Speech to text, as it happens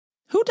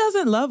Who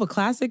doesn't love a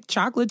classic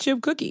chocolate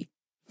chip cookie?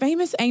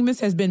 Famous Amos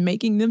has been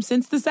making them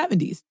since the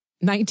 70s,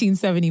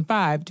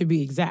 1975 to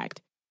be exact.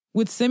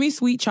 With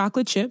semi-sweet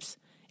chocolate chips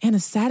and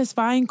a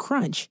satisfying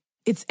crunch,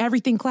 it's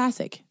everything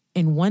classic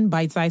in one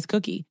bite-sized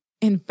cookie,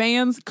 and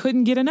fans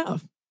couldn't get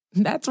enough.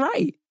 That's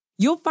right.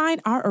 You'll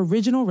find our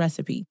original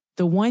recipe,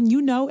 the one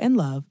you know and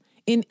love,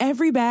 in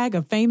every bag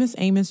of Famous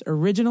Amos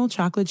original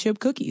chocolate chip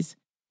cookies.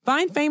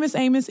 Find Famous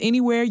Amos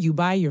anywhere you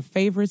buy your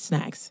favorite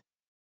snacks.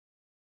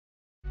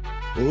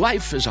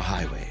 Life is a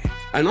highway,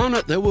 and on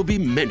it there will be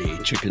many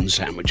chicken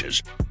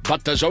sandwiches.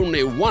 But there's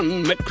only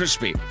one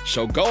McCrispy.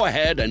 So go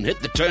ahead and hit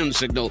the turn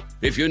signal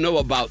if you know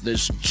about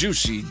this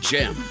juicy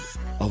gem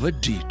of a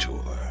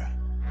detour.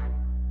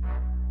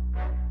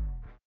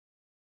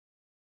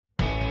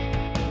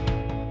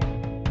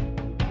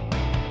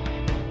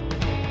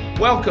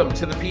 Welcome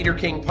to the Peter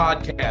King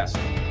Podcast,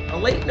 a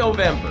late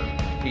November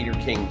Peter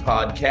King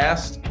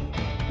Podcast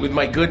with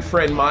my good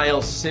friend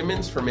Miles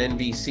Simmons from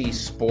NBC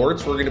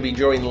Sports. We're going to be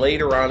joined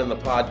later on in the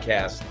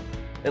podcast.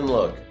 And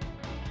look,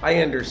 I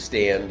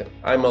understand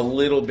I'm a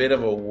little bit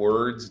of a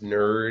words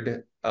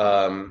nerd,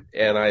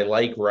 and I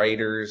like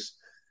writers.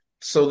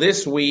 So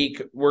this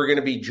week, we're going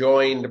to be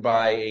joined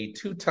by a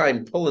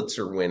two-time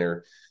Pulitzer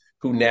winner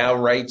who now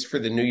writes for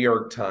the New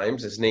York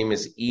Times. His name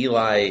is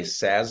Eli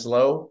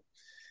Saslow.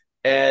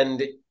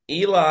 And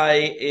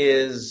Eli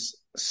is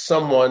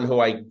someone who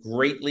I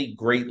greatly,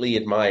 greatly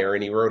admire.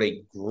 And he wrote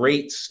a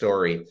great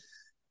story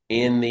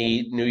in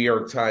the New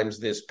York Times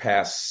this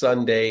past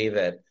Sunday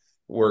that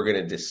we're going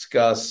to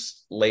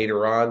discuss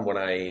later on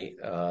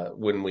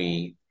when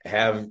we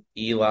have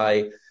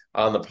Eli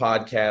on the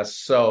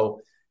podcast.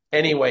 So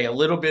anyway, a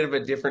little bit of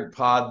a different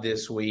pod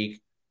this week,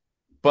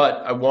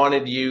 but I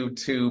wanted you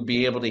to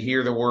be able to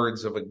hear the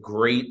words of a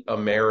great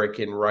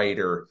American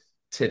writer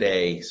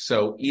today.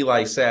 So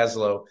Eli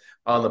Saslow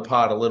on the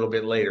pod a little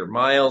bit later.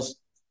 Miles,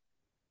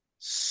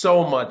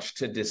 so much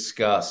to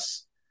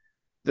discuss.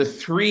 The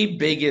three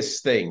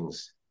biggest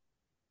things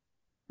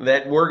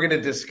that we're going to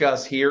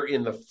discuss here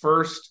in the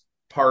first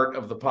part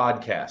of the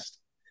podcast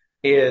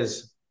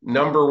is,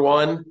 number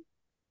one,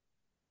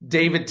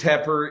 David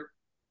Tepper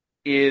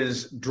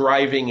is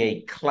driving a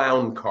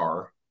clown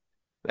car.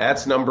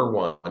 That's number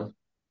one.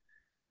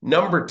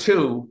 Number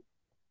two,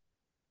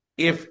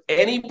 if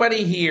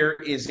anybody here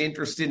is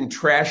interested in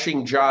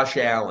trashing Josh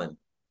Allen,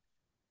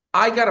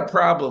 I got a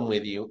problem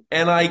with you,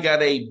 and I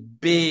got a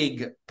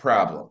big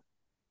problem.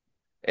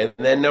 And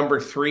then number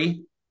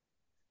three,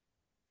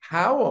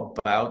 how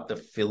about the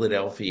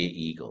Philadelphia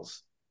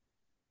Eagles?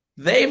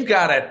 They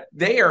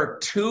are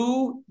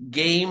 2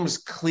 games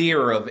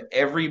clear of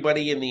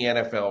everybody in the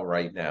NFL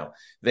right now.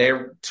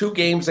 They're 2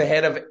 games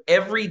ahead of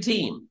every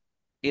team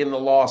in the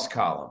loss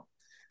column.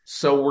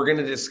 So we're going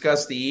to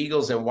discuss the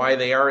Eagles and why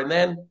they are. And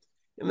then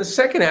in the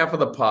second half of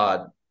the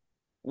pod,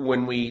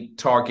 when we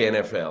talk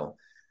NFL,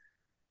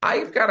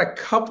 I've got a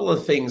couple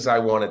of things I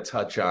want to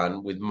touch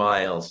on with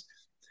Miles.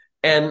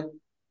 And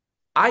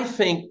I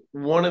think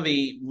one of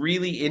the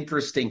really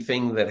interesting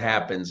things that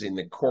happens in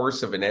the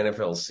course of an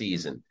NFL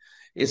season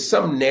is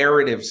some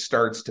narrative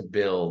starts to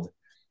build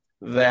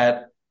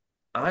that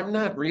I'm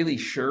not really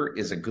sure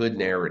is a good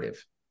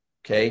narrative,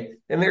 okay?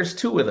 And there's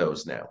 2 of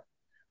those now.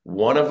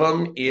 One of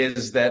them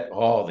is that,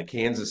 the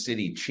Kansas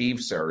City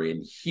Chiefs are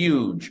in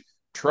huge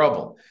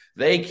trouble.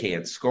 They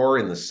can't score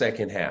in the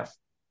second half.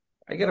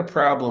 I got a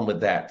problem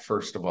with that,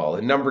 first of all.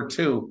 And number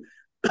 2,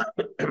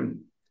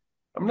 I'm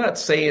not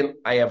saying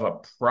I have a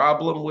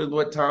problem with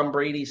what Tom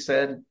Brady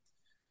said,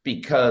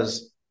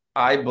 because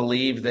I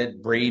believe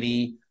that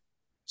Brady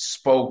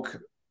spoke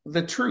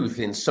the truth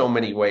in so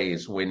many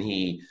ways when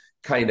he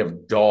kind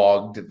of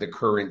dogged the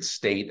current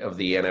state of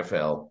the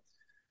NFL.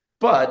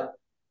 But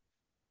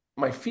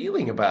my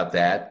feeling about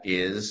that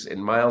is,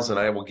 and Miles and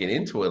I will get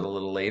into it a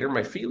little later,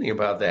 my feeling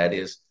about that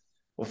is,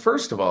 well,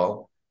 first of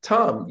all,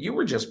 Tom, you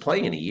were just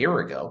playing a year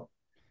ago.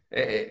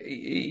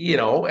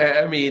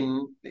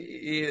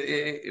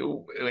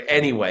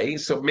 Anyway,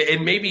 so,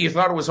 and maybe you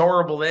thought it was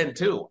horrible then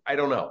too. I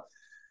don't know.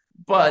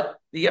 But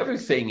the other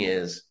thing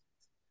is,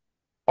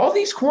 all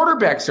these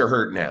quarterbacks are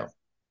hurt now.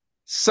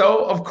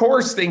 So, of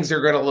course, things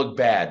are going to look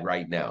bad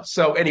right now.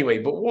 So anyway,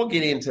 but we'll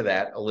get into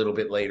that a little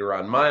bit later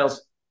on.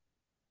 Miles,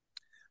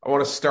 I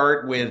want to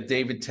start with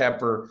David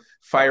Tepper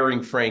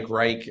firing Frank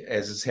Reich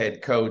as his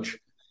head coach.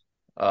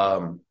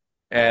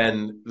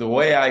 And the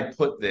way I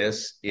put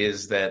this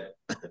is that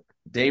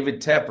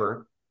David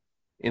Tepper,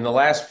 in the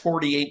last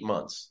 48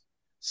 months,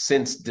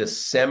 since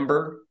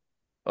December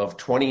of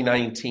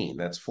 2019,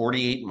 that's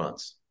 48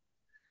 months.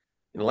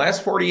 In the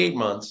last 48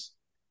 months,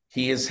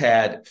 he has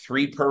had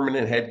 3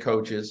 permanent head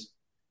coaches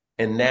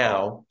and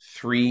now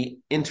 3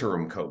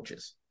 interim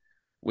coaches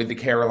with the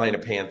Carolina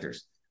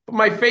Panthers. But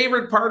my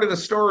favorite part of the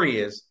story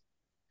is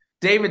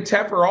David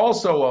Tepper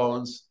also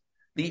owns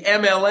the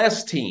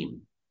MLS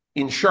team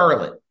in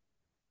Charlotte.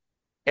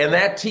 And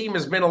that team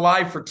has been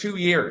alive for 2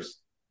 years.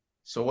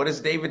 So what has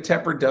David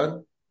Tepper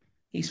done?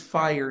 He's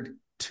fired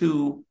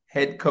 2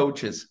 head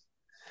coaches.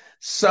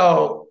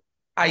 So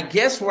I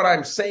guess what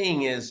I'm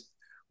saying is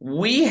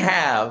we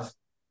have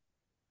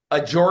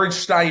a George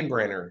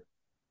Steinbrenner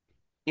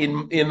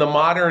in the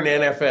modern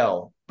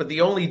NFL, but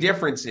the only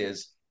difference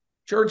is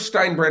George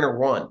Steinbrenner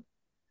won.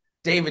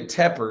 David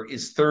Tepper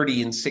is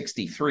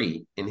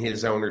 30-63 in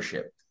his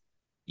ownership.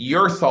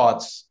 Your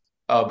thoughts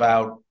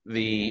about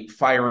the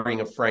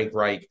firing of Frank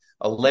Reich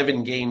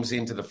 11 games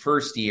into the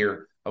first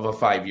year of a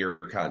 5-year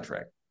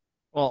contract?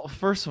 Well,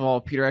 first of all,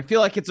 Peter, I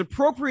feel like it's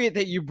appropriate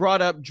that you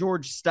brought up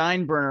George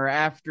Steinbrenner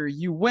after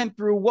you went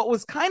through what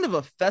was kind of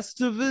a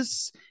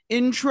Festivus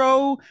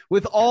intro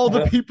with all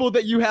the people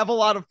that you have a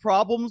lot of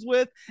problems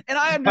with. And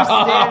I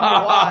understand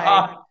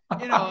why.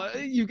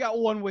 You've got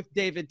one with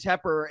David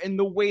Tepper and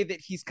the way that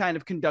he's kind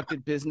of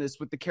conducted business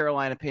with the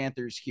Carolina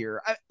Panthers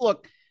here.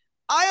 Look,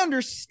 I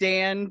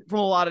understand from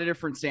a lot of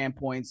different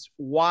standpoints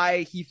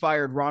why he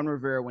fired Ron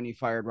Rivera when he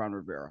fired Ron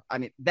Rivera. I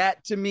mean,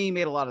 that to me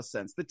made a lot of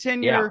sense. The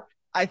tenure,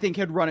 I think,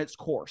 had run its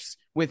course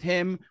with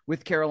him,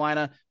 with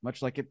Carolina,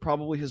 much like it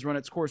probably has run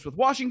its course with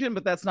Washington,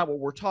 but that's not what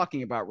we're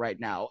talking about right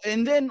now.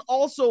 And then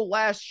also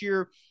last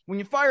year, when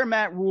you fire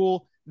Matt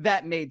Rule,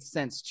 that made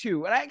sense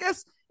too. And I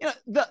guess,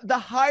 the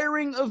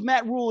hiring of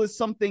Matt Rule is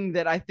something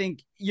that I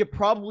think you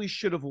probably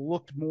should have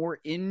looked more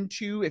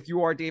into if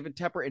you are David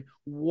Tepper. And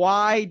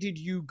why did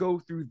you go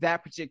through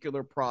that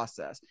particular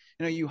process?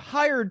 You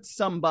hired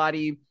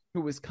somebody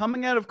who was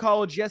coming out of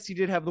college. Yes, he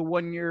did have the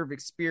 1 year of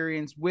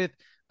experience with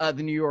the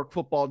New York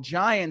Football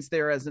Giants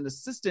there as an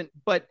assistant,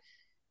 but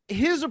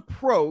his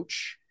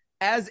approach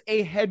as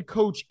a head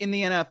coach in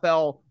the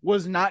NFL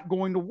was not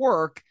going to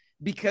work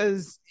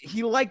because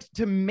he liked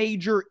to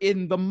major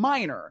in the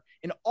minor.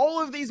 And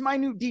all of these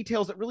minute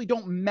details that really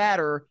don't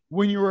matter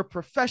when you're a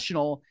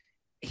professional,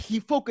 he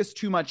focused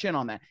too much in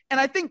on that. And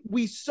I think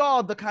we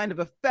saw the kind of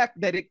effect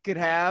that it could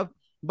have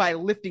by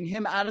lifting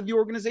him out of the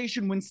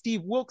organization when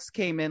Steve Wilkes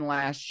came in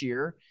last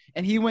year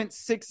and he went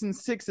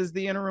 6-6 as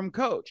the interim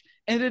coach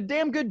and did a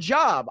damn good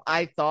job,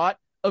 I thought,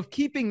 of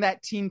keeping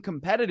that team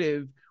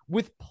competitive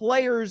with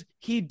players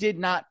he did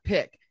not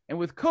pick and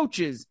with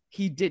coaches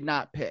he did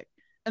not pick.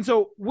 And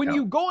so when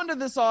you go into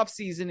this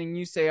offseason and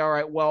you say, all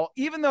right, well,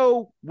 even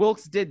though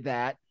Wilkes did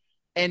that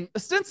and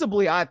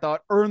ostensibly, I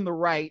thought, earned the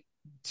right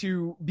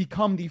to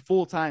become the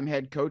full-time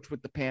head coach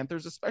with the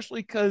Panthers, especially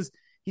because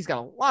he's got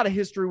a lot of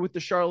history with the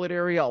Charlotte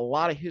area, a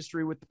lot of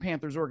history with the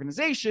Panthers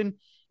organization.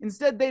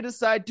 Instead, they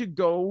decide to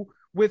go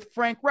with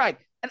Frank Reich.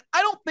 And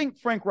I don't think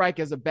Frank Reich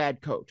is a bad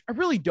coach. I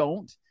really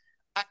don't.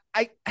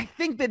 I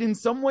think that in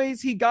some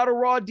ways he got a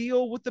raw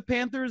deal with the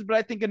Panthers, but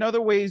I think in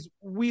other ways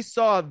we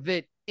saw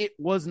that it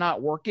was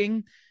not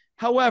working.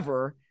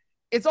 However,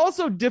 it's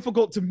also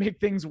difficult to make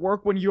things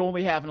work when you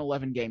only have an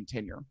 11-game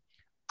tenure.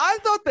 I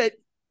thought that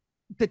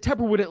the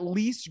Tepper would at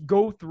least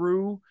go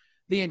through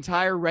the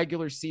entire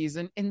regular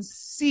season and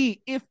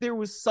see if there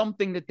was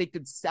something that they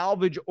could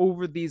salvage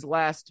over these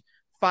last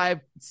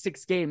 5-6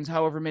 games,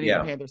 however many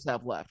the Panthers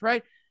have left,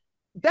 right?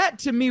 That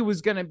to me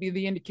was going to be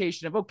the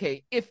indication of,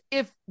 okay, if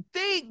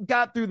they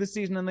got through the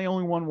season and they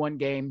only won 1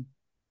 game,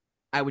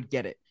 I would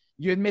get it.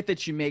 You admit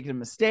that you made a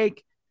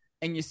mistake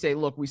and you say,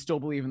 look, we still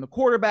believe in the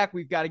quarterback.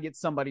 We've got to get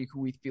somebody who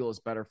we feel is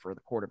better for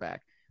the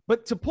quarterback.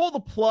 But to pull the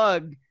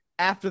plug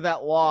after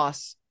that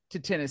loss to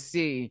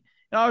Tennessee,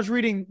 and I was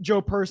reading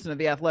Joe Person of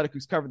The Athletic,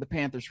 who's covered the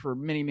Panthers for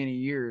many, many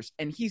years,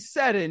 and he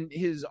said in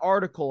his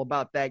article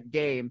about that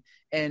game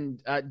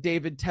and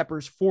David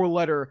Tepper's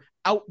 4-letter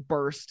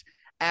outburst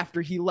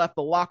after he left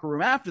the locker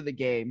room after the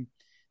game,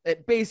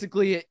 that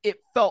basically it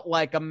felt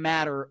like a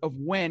matter of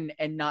when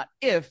and not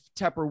if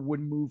Tepper would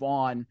move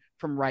on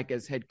from Reich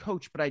as head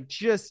coach. But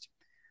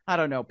I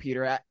don't know,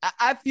 Peter.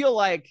 I feel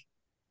like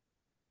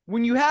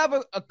when you have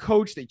a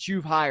coach that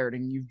you've hired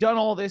and you've done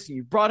all this and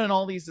you've brought in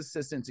all these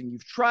assistants and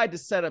you've tried to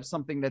set up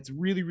something that's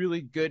really,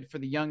 really good for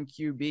the young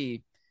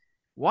QB,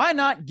 why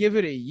not give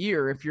it a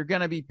year if you're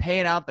going to be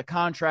paying out the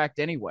contract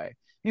anyway? I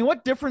mean,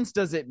 what difference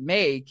does it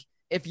make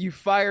if you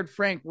fired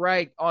Frank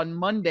Reich on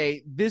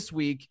Monday this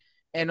week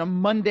and a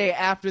Monday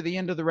after the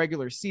end of the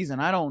regular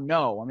season? I don't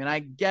know. I mean, I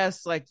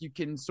guess like you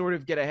can sort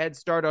of get a head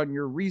start on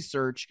your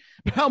research,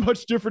 but how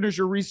much different is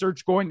your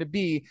research going to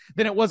be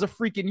than it was a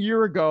freaking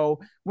year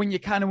ago when you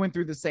kind of went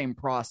through the same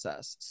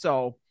process?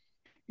 So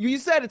you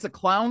said it's a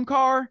clown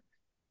car.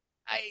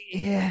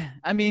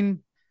 I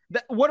mean,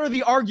 what are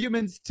the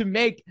arguments to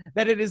make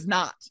that it is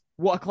not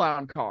a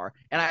clown car?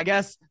 And I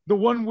guess the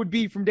one would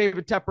be from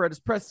David Tepper at his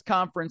press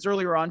conference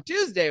earlier on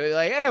Tuesday.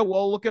 Like, hey,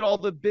 well, look at all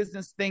the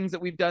business things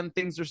that we've done.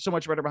 Things are so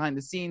much better behind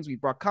the scenes. We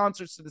brought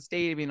concerts to the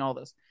stadium and all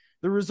this.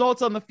 The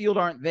results on the field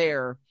aren't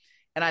there.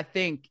 And I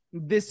think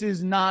this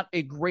is not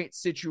a great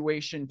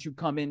situation to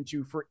come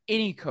into for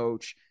any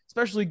coach,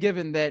 especially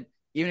given that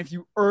even if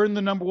you earn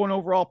the number 1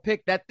 overall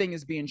pick, that thing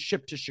is being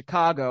shipped to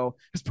Chicago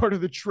as part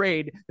of the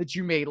trade that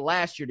you made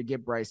last year to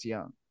get Bryce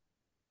Young.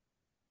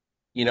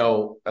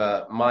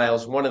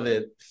 Miles, one of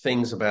the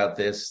things about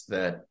this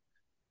that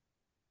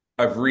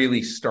I've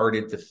really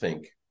started to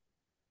think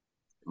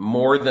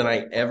more than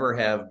I ever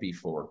have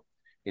before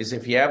is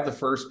if you have the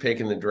first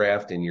pick in the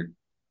draft and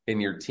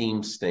your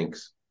team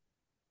stinks,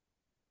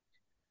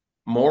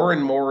 more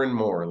and more and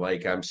more,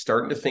 like I'm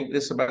starting to think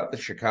this about the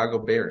Chicago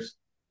Bears.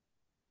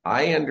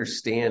 I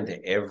understand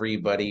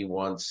everybody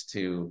wants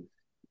to,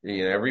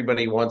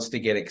 everybody wants to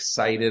get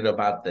excited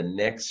about the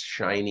next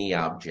shiny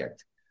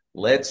object.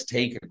 Let's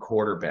take a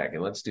quarterback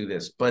and let's do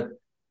this. But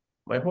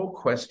my whole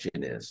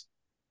question is,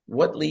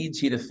 what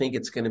leads you to think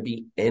it's going to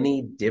be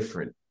any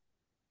different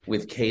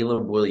with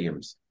Caleb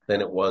Williams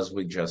than it was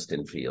with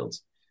Justin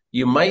Fields?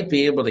 You might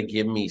be able to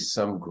give me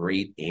some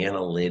great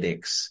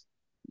analytics,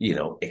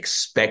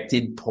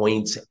 expected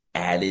points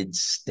added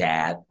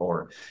stat,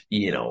 or,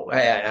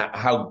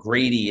 how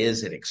great he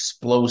is at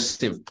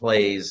explosive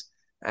plays.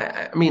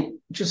 I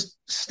mean, just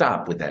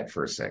stop with that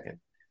for a second.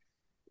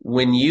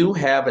 When you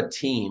have a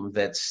team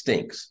that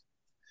stinks,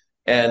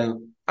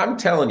 and I'm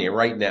telling you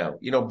right now,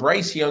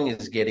 Bryce Young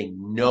is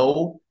getting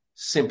no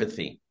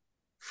sympathy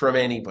from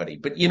anybody.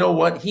 But you know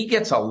what? He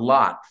gets a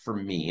lot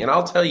from me, and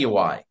I'll tell you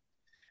why.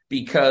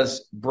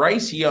 Because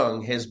Bryce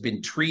Young has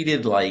been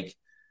treated like,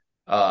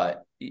 let's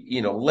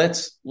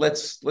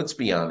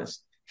be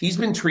honest. He's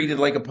been treated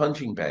like a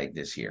punching bag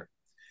this year.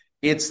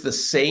 It's the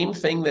same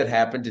thing that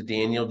happened to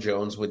Daniel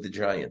Jones with the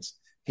Giants.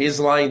 His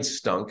line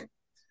stunk.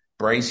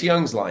 Bryce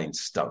Young's line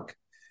stunk.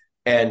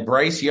 And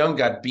Bryce Young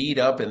got beat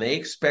up, and they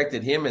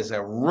expected him as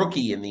a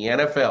rookie in the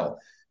NFL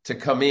to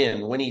come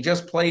in when he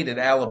just played at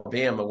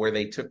Alabama, where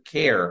they took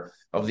care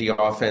of the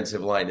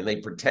offensive line and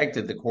they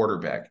protected the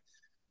quarterback.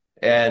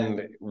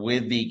 And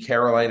with the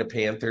Carolina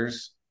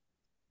Panthers,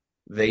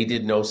 they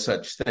did no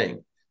such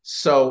thing.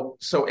 So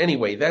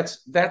anyway,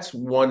 that's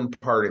one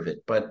part of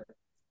it. But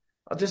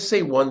I'll just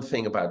say one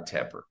thing about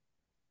Tepper.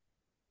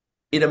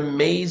 It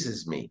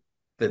amazes me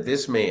that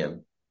this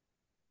man,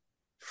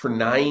 for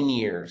 9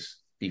 years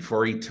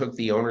before he took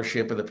the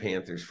ownership of the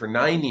Panthers, for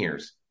 9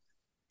 years,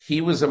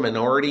 he was a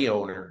minority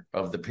owner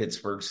of the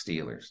Pittsburgh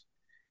Steelers.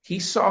 He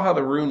saw how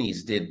the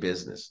Rooneys did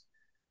business.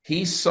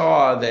 He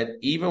saw that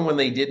even when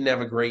they didn't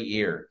have a great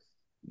year,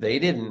 they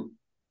didn't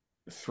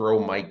throw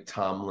Mike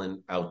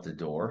Tomlin out the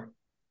door.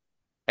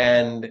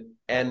 And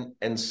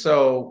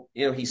so,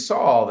 he saw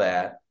all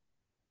that,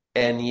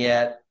 and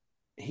yet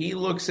he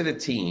looks at a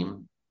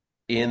team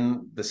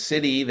in the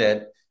city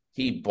that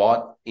he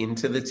bought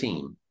into the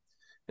team,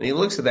 and he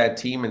looks at that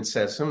team and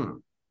says,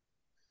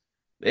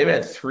 they've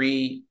had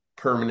 3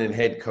 permanent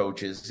head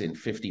coaches in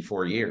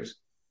 54 years.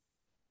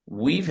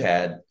 We've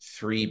had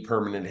 3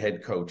 permanent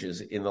head coaches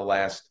in the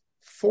last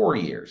 4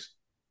 years.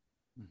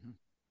 Mm-hmm.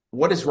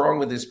 What is wrong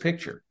with this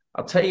picture?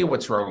 I'll tell you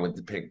what's wrong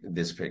with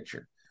this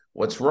picture.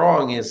 What's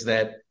wrong is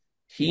that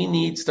he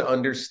needs to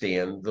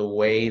understand the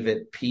way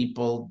that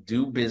people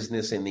do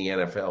business in the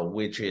NFL,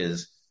 which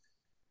is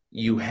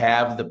you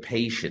have the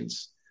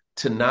patience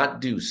to not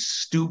do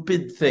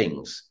stupid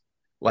things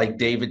like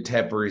David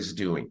Tepper is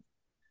doing.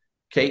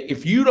 Okay,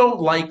 if you don't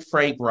like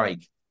Frank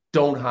Reich,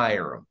 don't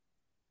hire him.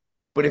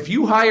 But if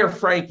you hire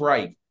Frank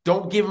Reich,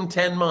 don't give him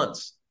 10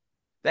 months.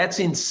 That's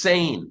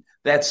insane.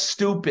 That's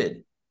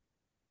stupid.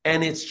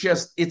 And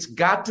it's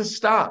got to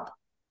stop.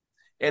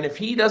 And if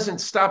he doesn't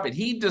stop it,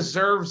 he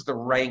deserves the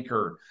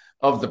rancor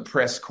of the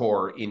press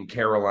corps in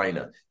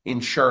Carolina, in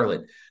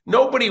Charlotte.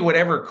 Nobody would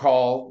ever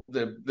call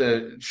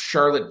the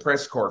Charlotte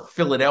press corps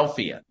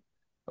Philadelphia.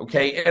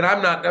 Okay. And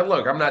I'm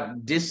not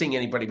dissing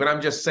anybody, but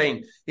I'm just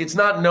saying it's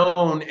not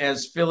known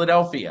as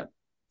Philadelphia,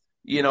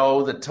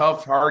 the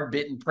tough,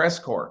 hard-bitten press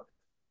corps.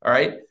 All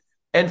right.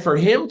 And for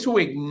him to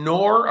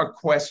ignore a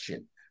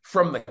question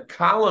from the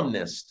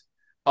columnist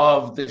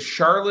of the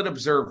Charlotte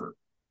Observer,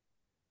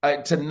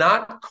 to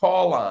not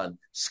call on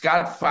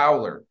Scott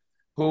Fowler,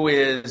 who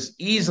is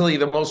easily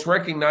the most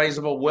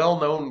recognizable,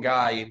 well-known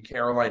guy in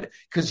Carolina,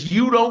 because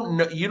you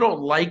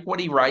don't like what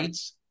he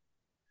writes.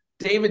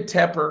 David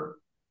Tepper,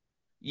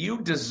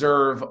 you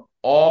deserve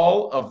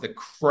all of the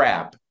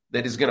crap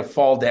that is going to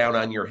fall down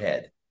on your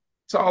head.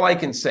 That's all I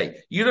can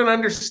say. You don't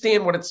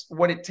understand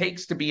what it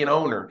takes to be an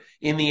owner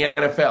in the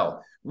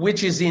NFL,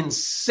 which is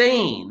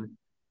insane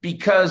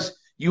because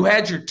you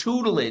had your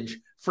tutelage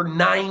for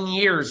 9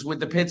 years with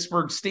the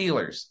Pittsburgh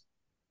Steelers.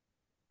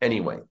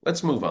 Anyway,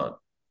 let's move on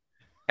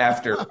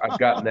after I've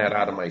gotten that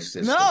out of my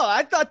system. No,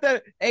 I thought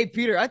that, hey,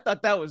 Peter, I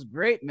thought that was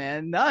great,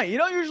 man. No, you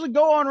don't usually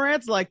go on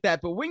rants like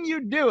that, but when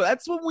you do,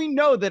 that's when we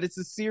know that it's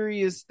a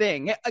serious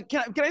thing.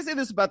 Can I say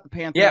this about the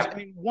Panthers? Yeah. I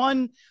mean,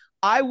 one,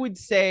 I would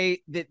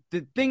say that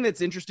the thing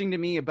that's interesting to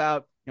me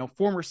about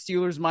former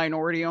Steelers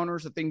minority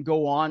owners that then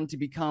go on to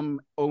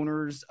become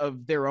owners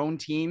of their own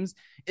teams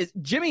is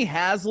Jimmy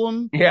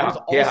Haslam was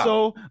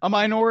also a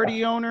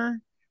minority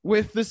owner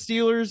with the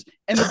Steelers,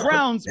 and the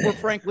Browns were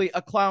frankly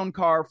a clown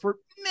car for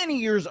many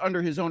years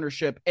under his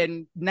ownership.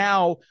 And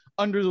now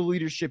under the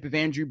leadership of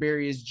Andrew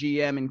Berry as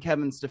GM and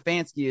Kevin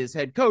Stefanski as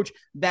head coach,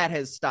 that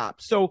has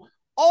stopped. So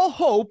all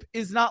hope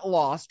is not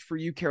lost for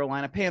you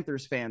Carolina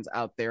Panthers fans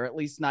out there, at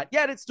least not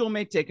yet. It still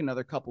may take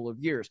another couple of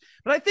years.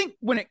 But I think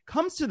when it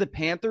comes to the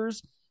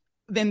Panthers,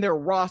 then their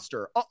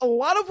roster, a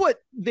lot of what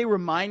they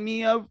remind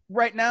me of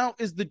right now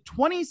is the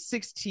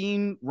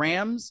 2016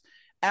 Rams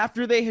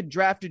after they had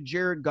drafted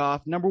Jared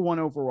Goff, number 1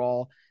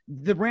 overall.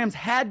 the Rams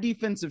had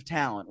defensive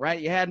talent, right?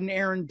 You had an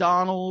Aaron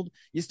Donald,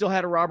 you still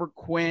had a Robert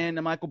Quinn,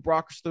 and Michael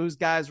Brockers. Those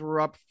guys were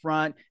up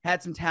front,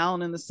 had some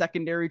talent in the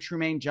secondary,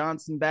 Trumaine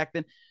Johnson back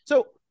then.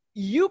 So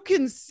you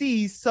can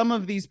see some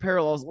of these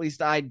parallels, at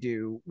least I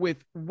do,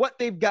 with what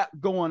they've got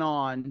going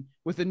on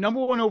with the number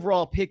one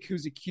overall pick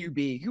who's a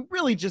QB who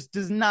really just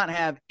does not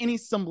have any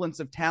semblance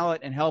of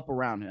talent and help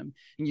around him.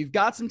 And you've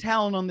got some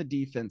talent on the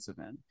defensive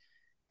end.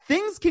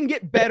 Things can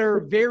get better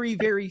very,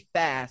 very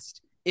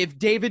fast if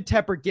David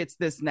Tepper gets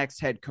this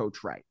next head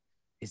coach right.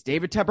 Is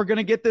David Tepper going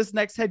to get this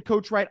next head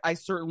coach right? I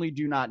certainly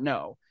do not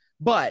know.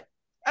 But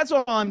that's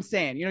all I'm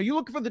saying. You know, you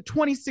look for the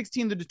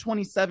 2016 to the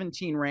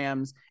 2017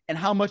 Rams and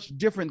how much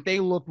different they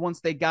looked once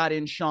they got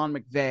in Sean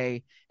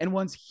McVay and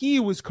once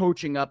he was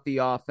coaching up the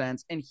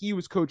offense and he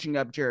was coaching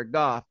up Jared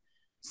Goff.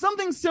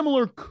 Something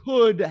similar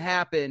could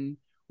happen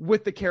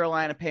with the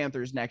Carolina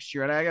Panthers next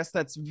year. And I guess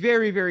that's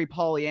very, very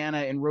Pollyanna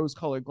and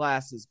rose-colored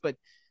glasses, but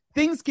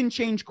things can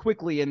change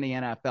quickly in the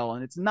NFL,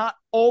 and it's not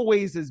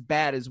always as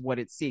bad as what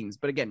it seems.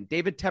 But again,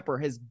 David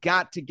Tepper has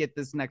got to get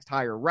this next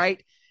hire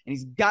right, and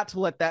he's got to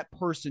let that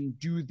person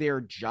do their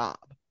job.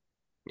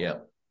 Yeah.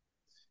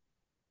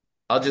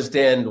 I'll just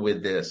end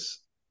with this.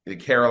 The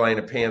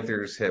Carolina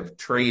Panthers have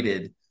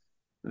traded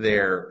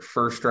their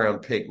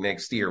first-round pick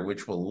next year,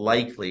 which will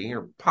likely,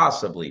 or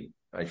possibly,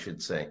 I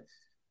should say,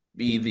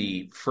 be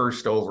the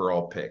first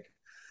overall pick.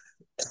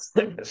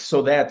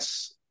 So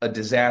that's a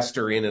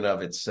disaster in and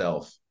of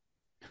itself.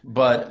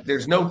 But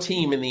there's no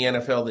team in the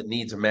NFL that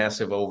needs a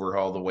massive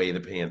overhaul the way the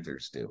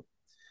Panthers do.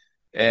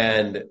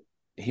 And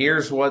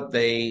here's what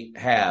they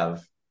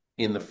have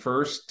in the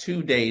first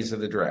 2 days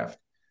of the draft,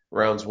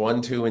 rounds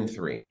 1, 2, and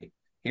 3.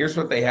 Here's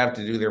what they have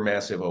to do their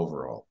massive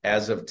overhaul.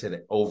 As of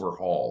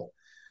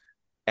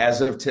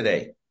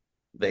today,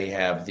 they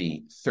have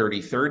the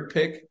 33rd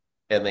pick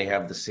and they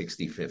have the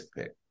 65th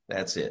pick.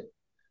 That's it.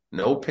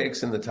 No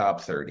picks in the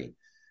top 30.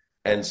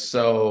 And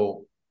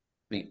so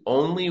the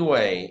only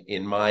way,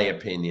 in my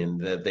opinion,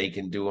 that they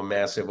can do a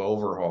massive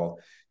overhaul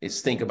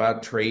is think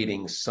about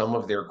trading some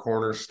of their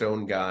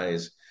cornerstone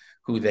guys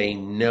who they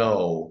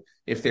know,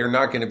 if they're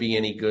not going to be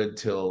any good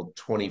till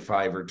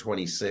 25 or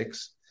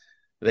 26,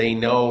 they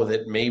know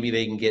that maybe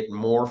they can get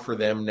more for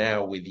them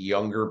now with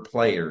younger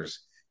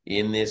players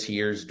in this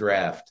year's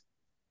draft.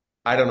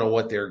 I don't know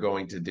what they're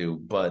going to do,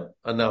 but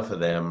enough of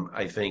them.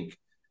 I think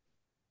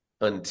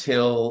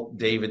until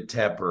David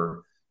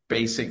Tepper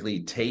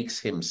basically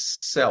takes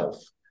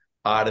himself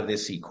out of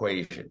this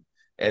equation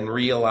and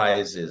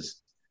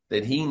realizes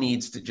that he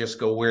needs to just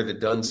go wear the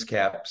dunce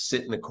cap,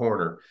 sit in the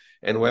corner,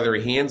 and whether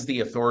he hands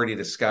the authority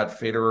to Scott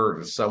Fitterer or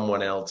to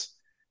someone else,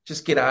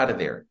 just get out of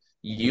there.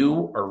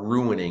 You are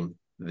ruining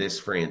this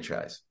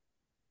franchise.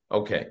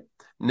 Okay,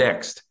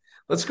 next.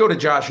 Let's go to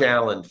Josh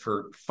Allen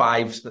for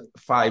five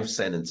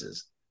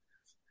sentences.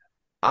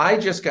 I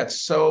just got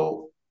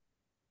so,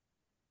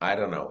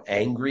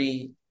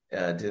 angry.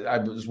 I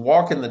was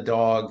walking the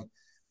dog,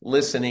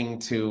 listening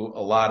to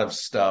a lot of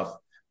stuff,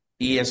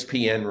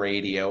 ESPN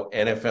radio,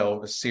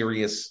 NFL,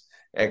 Sirius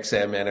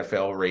XM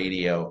NFL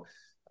radio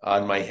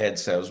on my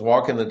headset. I was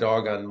walking the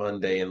dog on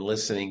Monday and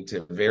listening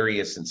to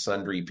various and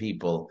sundry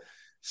people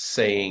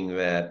saying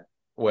that,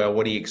 well,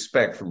 what do you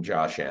expect from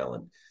Josh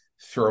Allen?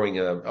 Throwing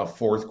a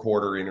fourth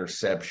quarter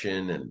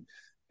interception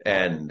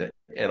and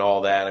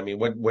all that. I mean,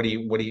 what do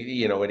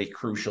you, at a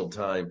crucial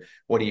time,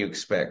 what do you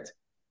expect?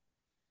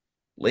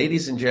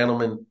 Ladies and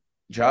gentlemen,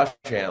 Josh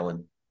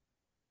Allen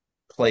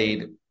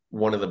played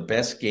one of the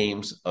best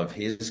games of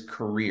his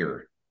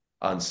career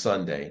on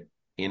Sunday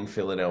in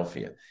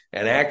Philadelphia.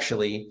 And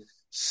actually,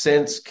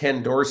 since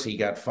Ken Dorsey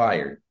got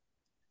fired,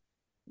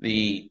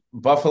 the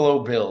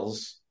Buffalo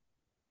Bills,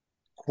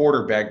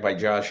 quarterbacked by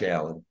Josh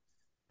Allen,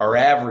 are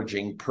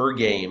averaging per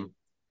game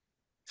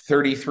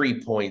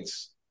 33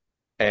 points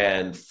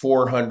and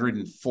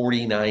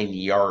 449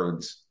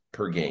 yards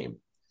per game.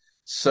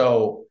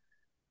 So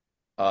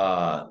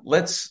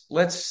let's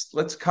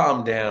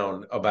calm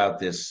down about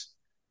this,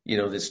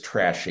 this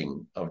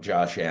trashing of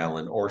Josh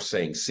Allen or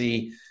saying,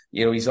 see,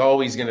 he's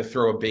always going to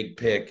throw a big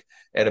pick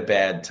at a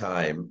bad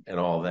time and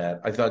all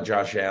that. I thought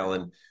Josh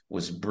Allen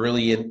was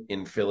brilliant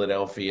in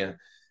Philadelphia.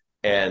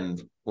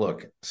 And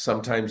look,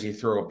 sometimes you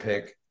throw a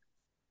pick,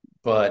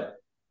 but,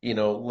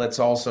 let's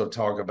also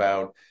talk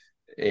about,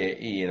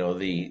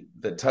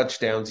 the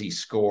touchdowns he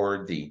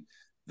scored, the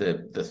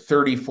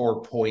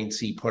 34 points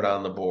he put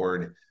on the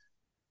board.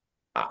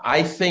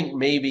 I think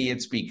maybe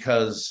it's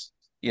because,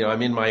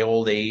 I'm in my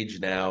old age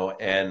now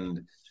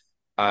and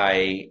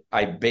I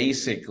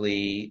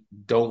basically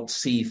don't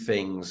see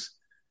things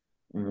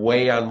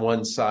way on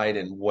one side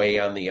and way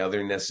on the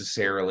other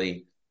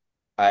necessarily.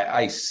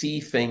 I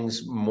see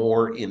things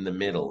more in the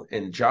middle.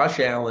 And Josh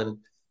Allen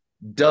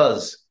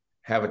does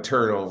have a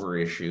turnover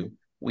issue.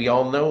 We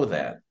all know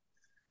that.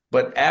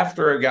 But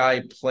after a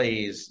guy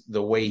plays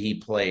the way he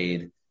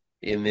played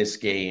in this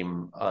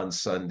game on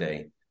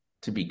Sunday,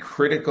 to be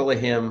critical of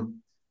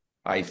him,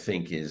 I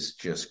think is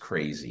just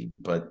crazy.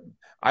 But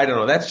I don't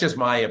know. That's just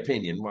my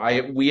opinion.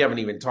 We haven't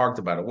even talked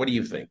about it. What do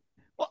you think?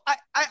 Well,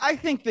 I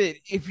think that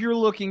if you're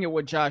looking at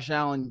what Josh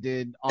Allen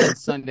did on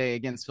Sunday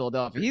against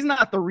Philadelphia, he's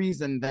not the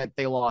reason that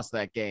they lost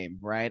that game,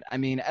 right? I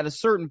mean, at a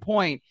certain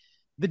point,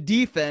 the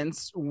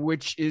defense,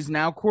 which is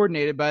now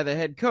coordinated by the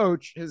head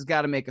coach, has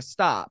got to make a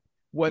stop,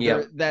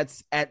 whether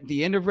that's at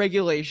the end of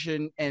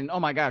regulation. And oh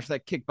my gosh,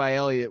 that kick by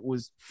Elliott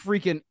was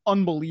freaking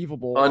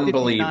unbelievable.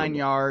 59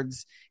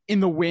 yards in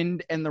the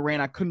wind and the rain.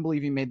 I couldn't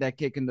believe he made that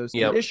kick in those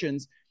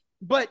conditions.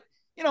 But,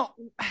 you know,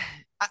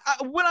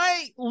 when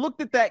I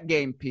looked at that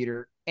game,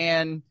 Peter,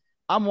 and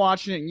I'm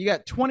watching it, and you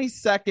got 20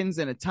 seconds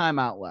and a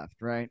timeout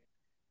left, right?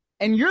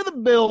 And you're the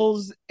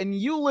Bills, and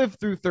you live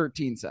through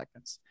 13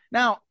 seconds.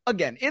 Now,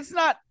 again, it's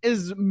not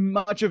as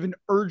much of an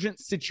urgent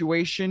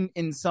situation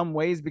in some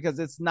ways because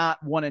it's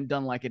not one and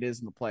done like it is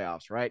in the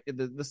playoffs, right?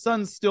 The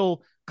sun's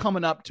still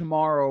coming up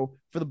tomorrow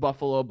for the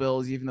Buffalo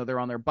Bills, even though they're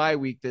on their bye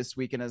week this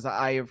week. And as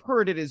I have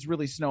heard, it is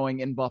really snowing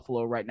in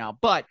Buffalo right now.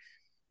 But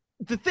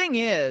the thing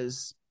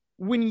is,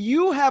 when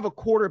you have a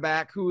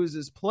quarterback who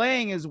is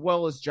playing as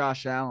well as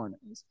Josh Allen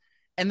is,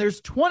 and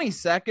there's 20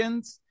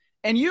 seconds,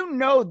 and you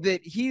know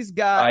that he's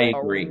got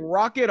a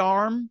rocket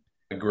arm,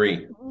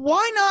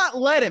 why not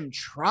let him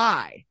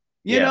try?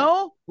 You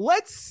know,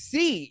 let's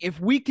see if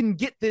we can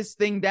get this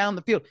thing down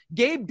the field.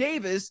 Gabe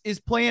Davis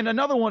is playing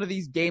another one of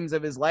these games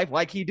of his life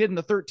like he did in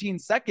the 13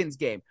 seconds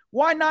game.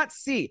 Why not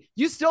see?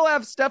 You still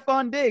have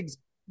Stephon Diggs,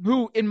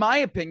 who, in my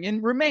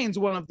opinion, remains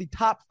one of the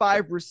top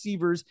 5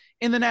 receivers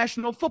in the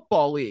National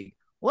Football League.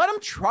 Let him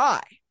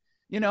try.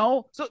 You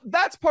know, so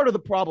that's part of the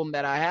problem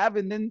that I have.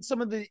 And then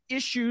some of the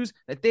issues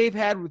that they've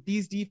had with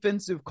these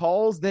defensive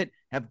calls that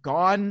have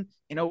gone,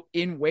 you know,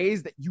 in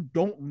ways that you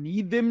don't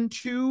need them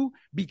to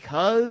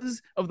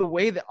because of the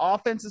way the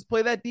offenses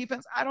play that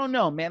defense. I don't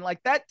know, man.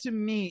 Like, that to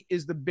me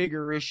is the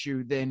bigger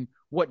issue than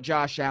what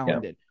Josh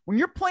Allen did. When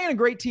you're playing a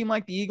great team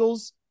like the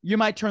Eagles, you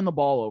might turn the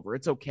ball over.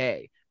 It's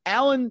okay.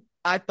 Allen,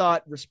 I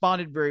thought,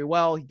 responded very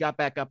well. He got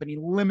back up and he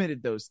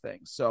limited those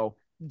things. So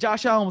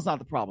Josh Allen was not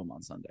the problem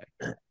on Sunday.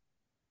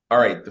 All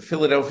right, the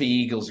Philadelphia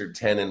Eagles are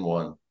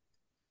 10-1.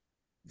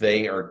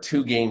 They are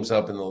 2 games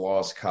up in the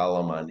loss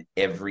column on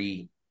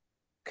every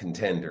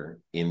contender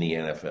in the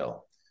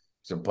NFL.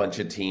 There's a bunch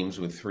of teams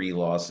with 3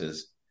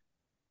 losses.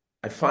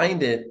 I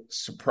find it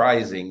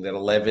surprising that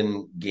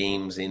 11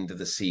 games into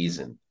the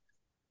season,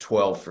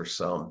 12 for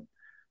some,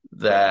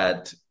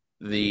 that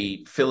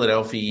the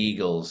Philadelphia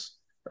Eagles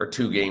are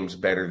 2 games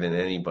better than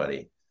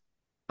anybody.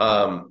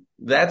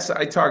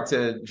 I talked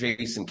to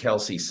Jason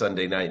Kelsey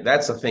Sunday night.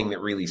 That's the thing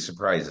that really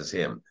surprises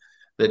him,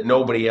 that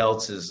nobody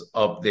else is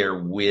up there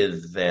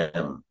with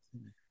them.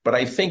 But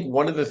I think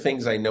one of the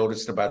things I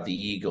noticed about the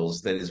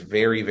Eagles that is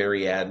very,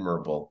 very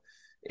admirable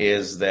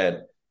is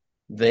that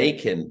they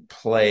can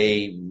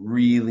play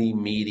really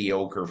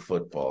mediocre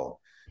football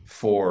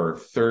for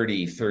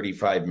 30,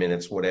 35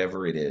 minutes,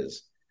 whatever it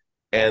is.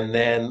 And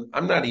then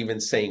I'm not even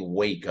saying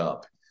wake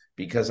up,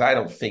 because I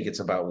don't think it's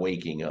about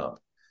waking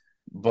up.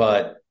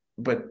 But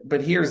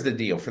here's the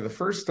deal. For the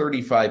first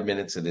 35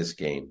 minutes of this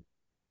game,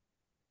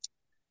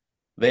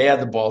 they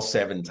had the ball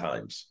 7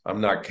 times.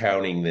 I'm not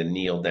counting the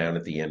kneel down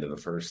at the end of the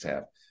first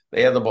half.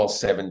 They had the ball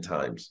 7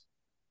 times,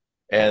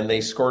 and they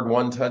scored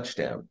 1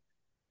 touchdown.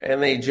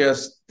 And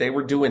they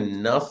were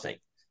doing nothing.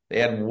 They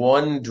had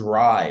 1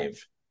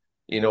 drive,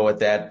 you know, at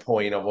that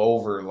point of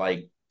over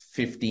like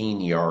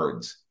 15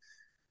 yards.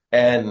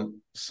 And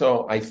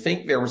so I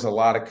think there was a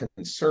lot of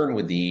concern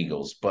with the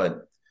Eagles,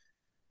 but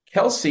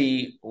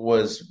Kelsey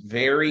was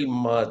very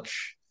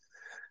much,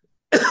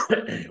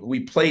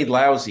 we played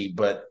lousy,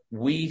 but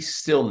we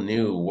still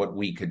knew what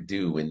we could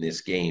do in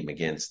this game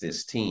against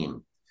this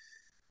team.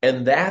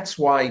 And that's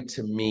why,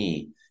 to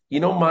me,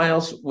 you know,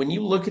 Miles, when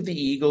you look at the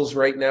Eagles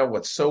right now,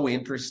 what's so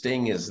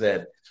interesting is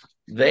that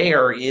they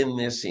are in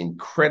this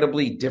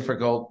incredibly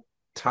difficult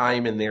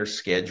time in their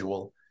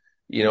schedule,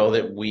 you know,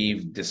 that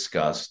we've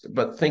discussed.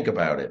 But think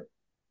about it.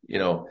 You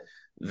know,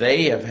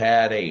 they have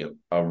had a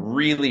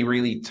really,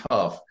 really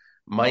tough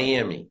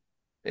Miami.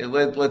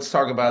 Let's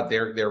talk about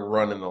their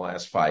run in the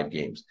last 5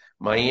 games.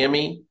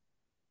 Miami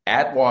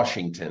at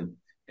Washington,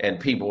 and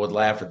people would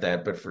laugh at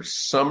that, but for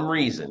some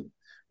reason,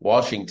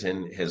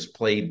 Washington has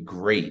played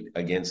great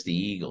against the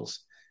Eagles.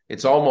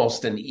 It's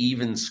almost an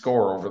even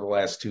score over the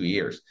last 2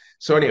 years.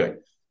 So anyway,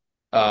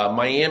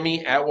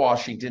 Miami at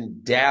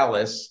Washington,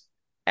 Dallas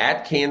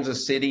at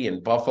Kansas City,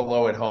 and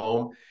Buffalo at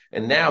home.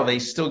 And now they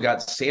still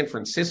got San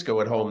Francisco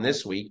at home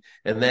this week,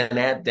 and then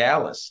at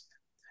Dallas.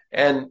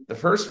 And the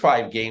first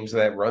 5 games of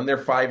that run, they're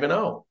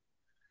 5-0.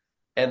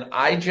 And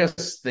I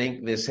just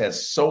think this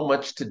has so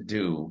much to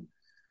do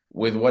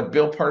with what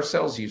Bill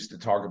Parcells used to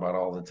talk about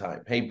all the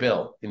time. Hey,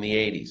 Bill, in the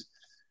 80s,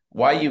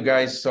 why you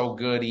guys so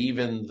good,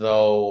 even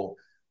though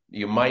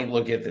you might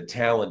look at the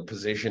talent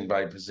position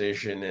by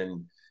position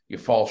and you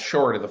fall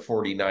short of the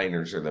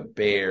 49ers or the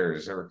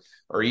Bears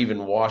or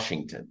even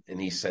Washington. And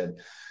he said,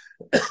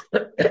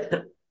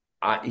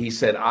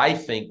 I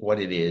think what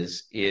it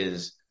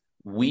is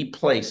we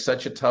play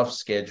such a tough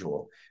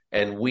schedule,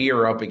 and we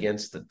are up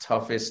against the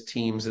toughest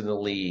teams in the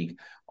league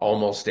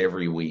almost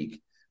every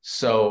week.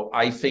 So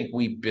I think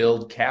we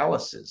build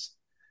calluses.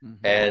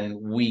 and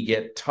we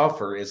get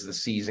tougher as the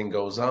season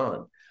goes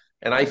on.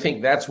 And I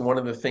think that's one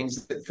of the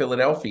things that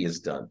Philadelphia has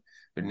done.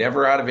 They're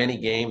never out of any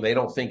game. They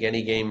don't think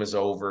any game is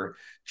over.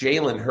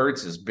 Jalen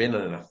Hurts has been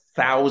in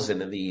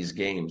 1,000 of these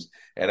games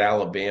at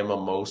Alabama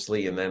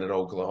mostly, and then at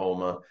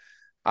Oklahoma.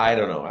 I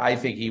don't know. I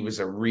think he was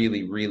a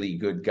really, really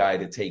good guy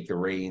to take the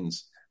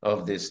reins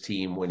of this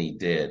team when he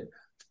did.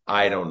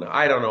 I don't know.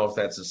 I don't know if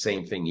that's the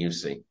same thing you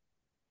see.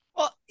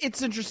 Well,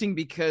 it's interesting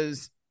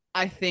because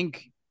I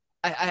think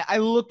I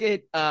look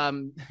at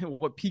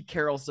what Pete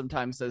Carroll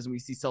sometimes says when we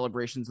see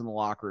celebrations in the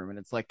locker room, and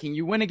it's like, can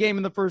you win a game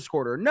in the first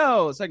quarter?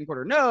 No. Second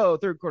quarter? No.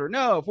 Third quarter?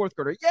 No. Fourth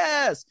quarter?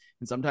 Yes.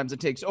 And sometimes it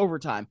takes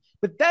overtime.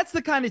 But that's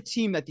the kind of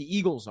team that the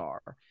Eagles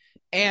are.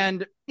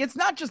 And it's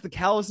not just the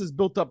calluses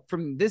built up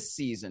from this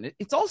season.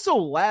 It's also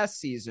last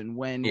season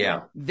when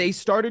they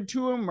started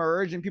to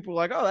emerge and people were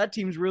like, oh, that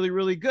team's really,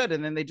 really good.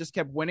 And then they just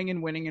kept winning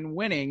and winning and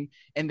winning.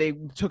 And they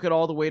took it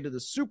all the way to the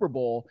Super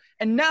Bowl.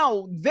 And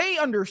now they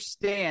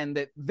understand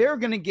that they're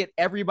going to get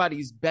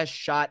everybody's best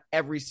shot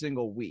every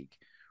single week.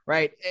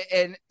 Right.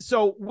 And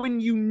so when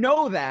you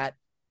know that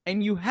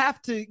and you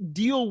have to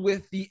deal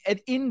with the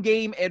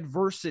in-game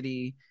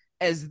adversity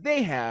as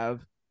they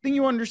have, then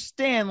you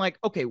understand, like,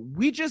 okay,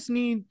 we just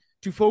need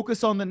to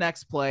focus on the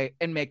next play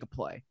and make a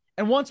play.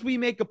 And once we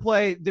make a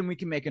play, then we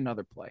can make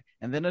another play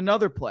and then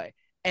another play.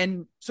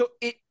 And so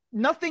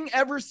nothing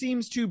ever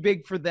seems too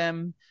big for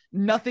them.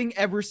 Nothing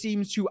ever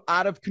seems too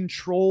out of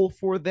control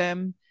for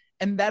them.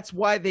 And that's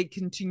why they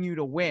continue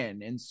to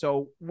win. And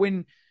so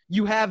when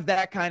you have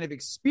that kind of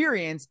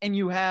experience and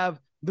you have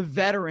the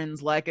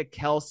veterans like a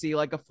Kelsey,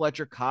 like a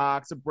Fletcher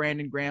Cox, a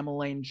Brandon Graham, a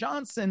Lane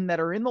Johnson that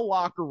are in the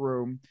locker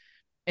room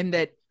and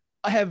that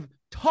have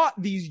taught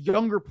these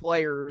younger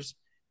players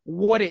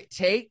what it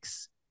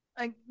takes.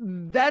 Like,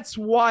 that's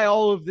why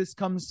all of this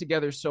comes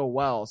together so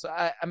well. So,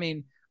 I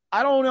mean,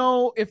 I don't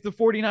know if the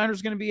 49ers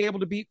are going to be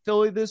able to beat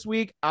Philly this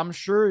week. I'm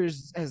sure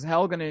as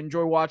hell going to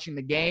enjoy watching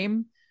the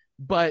game.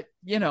 But,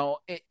 you know,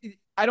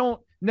 I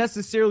don't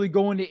necessarily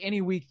go into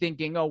any week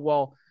thinking, oh,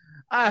 well,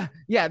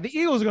 yeah, the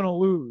Eagles are going to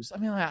lose. I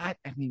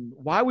mean,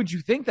 why would you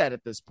think that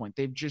at this point?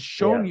 They've just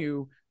shown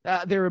you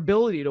their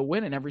ability to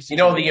win in every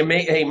single game.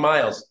 Hey,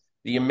 Miles,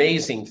 the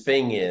amazing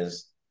thing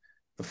is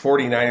the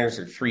 49ers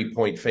are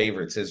 3-point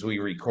favorites as we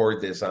record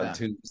this on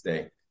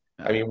Tuesday.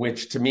 I mean,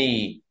 which to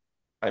me,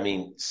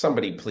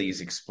 somebody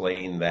please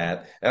explain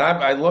that. And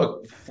I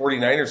look,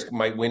 49ers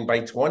might win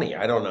by 20.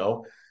 I don't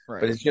know. Right.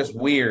 But it's just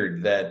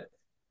weird that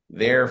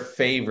they're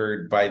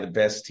favored by the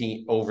best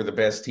team over the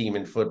best team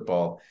in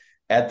football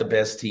at the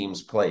best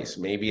team's place.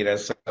 Maybe it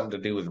has something to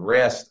do with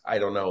rest. I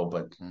don't know,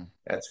 but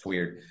that's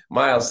weird.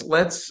 Miles,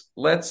 let's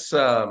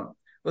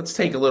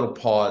take a little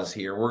pause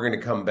here. We're going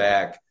to come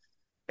back,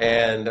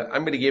 and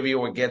I'm going to give you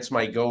what gets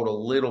my goat a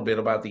little bit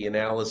about the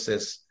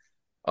analysis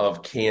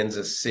of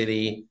Kansas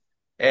City.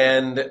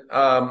 And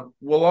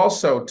we'll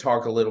also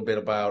talk a little bit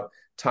about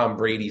Tom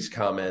Brady's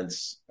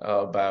comments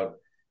about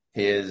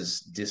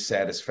his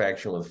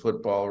dissatisfaction with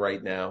football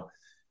right now.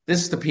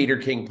 This is the Peter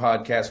King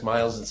Podcast.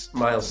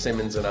 Miles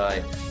Simmons and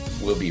I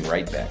will be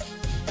right back.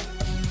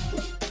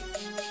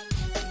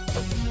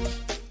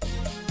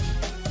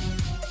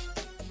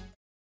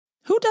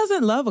 Who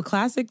doesn't love a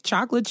classic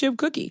chocolate chip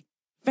cookie?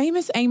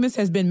 Famous Amos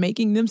has been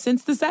making them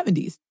since the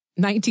 70s,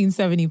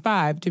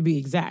 1975 to be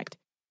exact.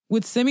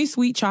 With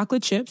semi-sweet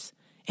chocolate chips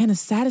and a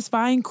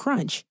satisfying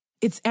crunch,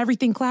 it's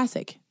everything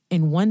classic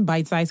in one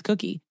bite-sized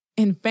cookie.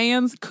 And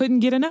fans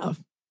couldn't get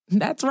enough.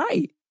 That's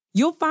right.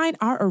 You'll find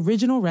our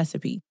original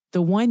recipe,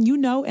 the one you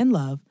know and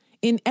love,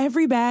 in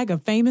every bag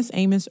of Famous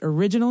Amos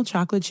original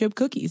chocolate chip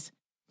cookies.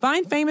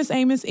 Find Famous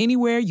Amos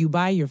anywhere you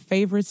buy your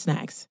favorite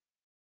snacks.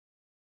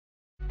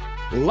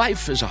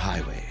 Life is a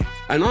highway,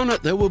 and on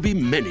it there will be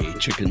many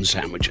chicken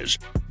sandwiches.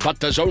 But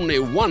there's only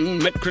one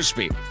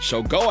McCrispy.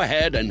 So go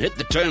ahead and hit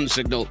the turn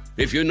signal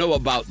if you know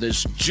about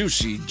this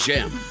juicy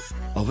gem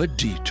of a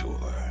detour.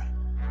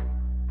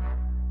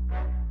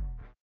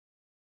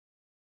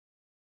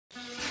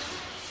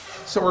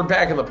 So we're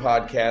back in the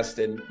podcast,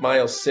 and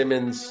Miles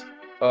Simmons,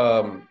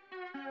 I'm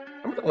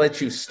going to let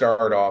you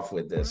start off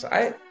with this.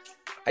 I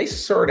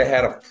sort of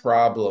had a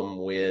problem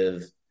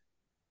with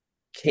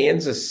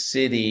Kansas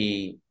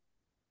City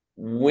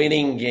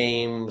winning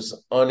games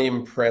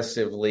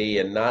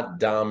unimpressively and not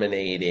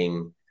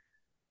dominating,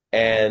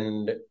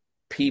 and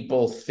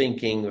people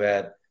thinking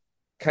that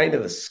kind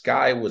of the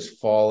sky was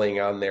falling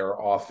on their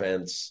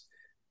offense,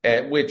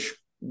 which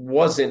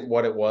wasn't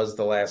what it was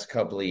the last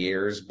couple of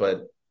years,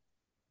 but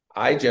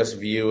I just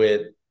view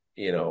it,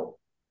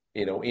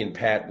 in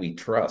Pat we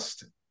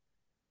trust,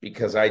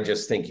 because I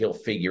just think he'll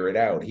figure it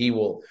out. He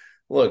will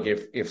look,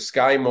 if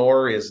Sky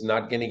Moore is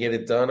not going to get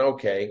it done,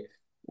 okay,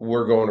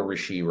 we're going to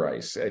Rashee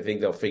Rice. I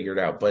think they'll figure it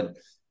out. But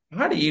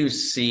how do you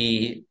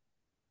see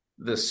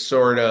the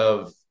sort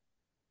of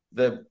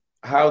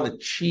how the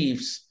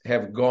Chiefs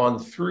have gone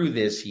through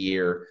this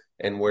year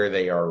and where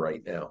they are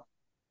right now?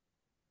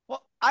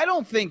 Well, I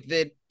don't think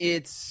that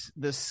it's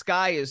the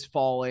sky is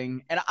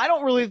falling, and I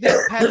don't really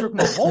think Patrick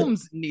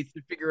Mahomes needs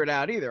to figure it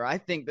out either. I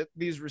think that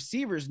these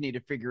receivers need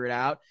to figure it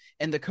out,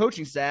 and the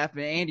coaching staff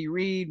and Andy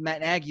Reid, Matt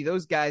Nagy,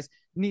 those guys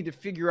need to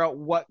figure out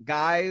what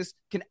guys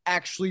can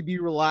actually be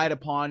relied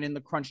upon in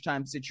the crunch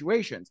time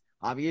situations.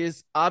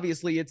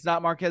 Obviously, it's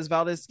not Marquez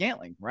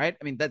Valdes-Scantling, right?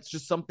 I mean, that's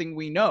just something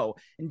we know.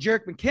 And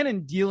Jerick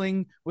McKinnon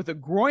dealing with a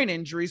groin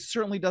injury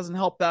certainly doesn't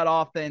help that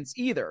offense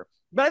either.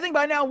 But I think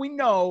by now we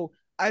know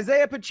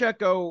Isaiah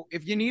Pacheco,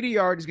 if you need a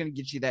yard, is going to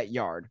get you that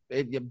yard,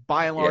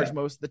 by and large,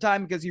 most of the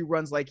time, because he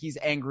runs like he's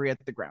angry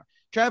at the ground.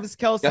 Travis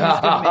Kelce is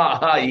going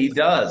to make he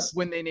does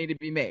when they need to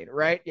be made,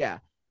 right? Yeah.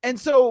 And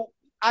so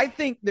I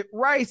think that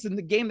Rice, in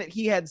the game that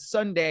he had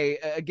Sunday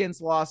against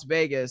Las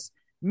Vegas,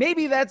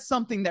 maybe that's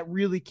something that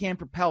really can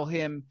propel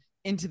him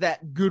into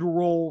that good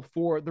role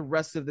for the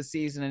rest of the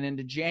season and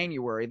into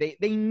January.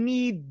 They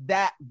need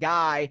that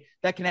guy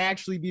that can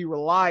actually be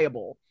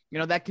reliable.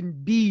 That can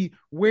be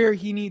where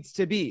he needs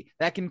to be,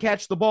 that can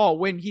catch the ball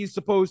when he's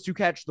supposed to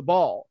catch the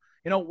ball.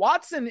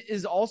 Watson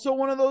is also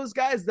one of those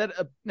guys that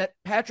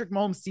Patrick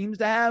Mahomes seems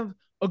to have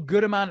a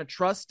good amount of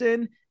trust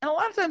in. And a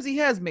lot of times he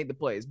has made the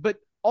plays, but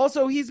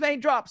also he's made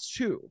drops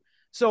too.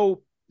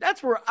 So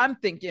that's where I'm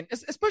thinking,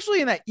 especially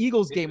in that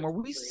Eagles game where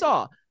we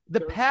saw the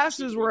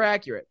passes were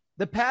accurate.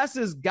 The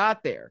passes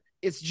got there.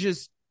 It's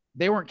just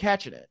they weren't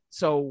catching it.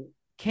 So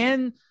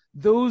can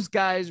those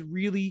guys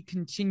really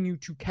continue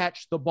to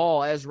catch the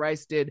ball as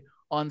Rice did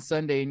on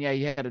Sunday? And yeah,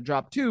 he had a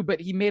drop too, but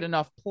he made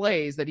enough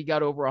plays that he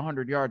got over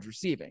 100 yards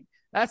receiving.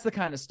 That's the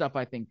kind of stuff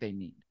I think they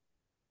need.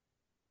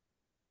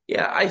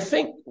 Yeah, I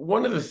think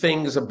one of the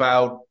things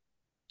about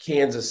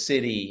Kansas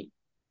City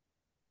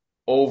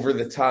over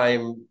the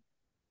time,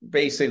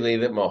 basically,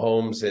 that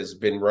Mahomes has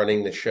been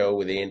running the show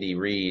with Andy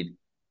Reid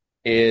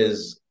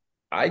is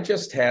I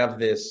just have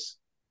this,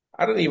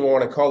 I don't even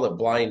want to call it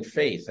blind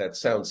faith. That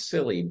sounds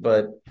silly,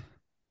 but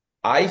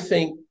I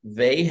think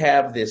they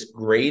have this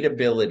great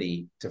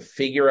ability to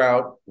figure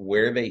out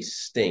where they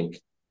stink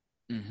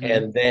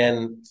and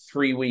then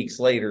 3 weeks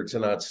later to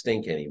not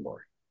stink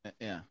anymore.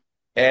 Yeah.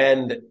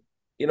 And,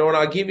 and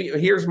I'll give you,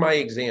 here's my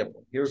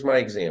example.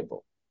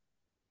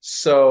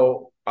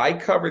 So I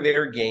cover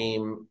their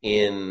game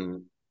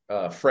in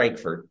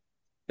Frankfurt.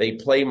 They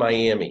play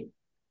Miami.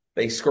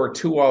 They scored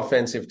 2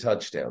 offensive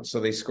touchdowns.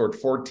 So they scored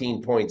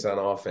 14 points on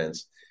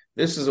offense.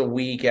 This is a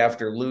week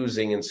after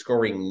losing and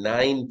scoring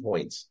 9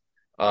 points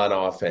on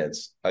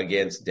offense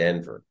against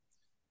Denver.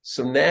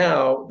 So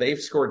now they've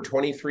scored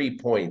 23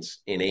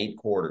 points in 8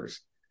 quarters.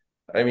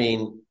 I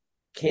mean,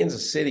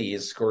 Kansas City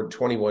has scored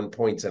 23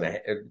 points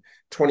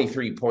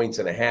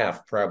and a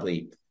half,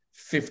 probably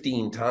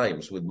 15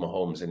 times with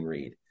Mahomes and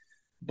Reid.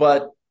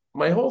 But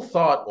my whole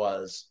thought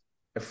was,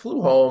 I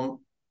flew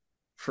home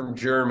from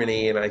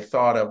Germany and I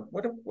thought of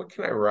what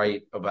can I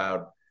write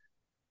about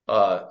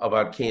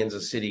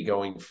Kansas City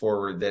going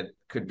forward that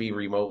could be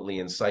remotely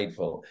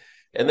insightful.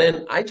 And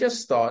then I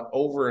just thought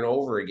over and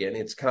over again,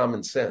 it's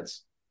common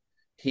sense.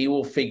 He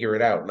will figure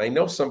it out. And I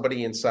know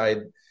somebody inside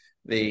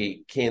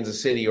the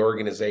Kansas City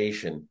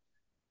organization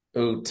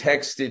who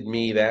texted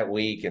me that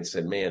week and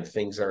said, man,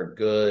 things aren't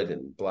good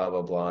and blah,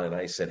 blah, blah. And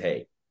I said,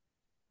 hey,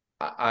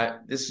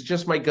 this is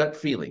just my gut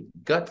feeling.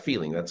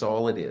 That's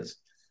all it is.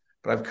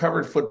 But I've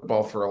covered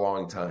football for a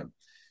long time.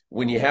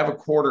 When you have a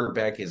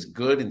quarterback as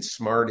good and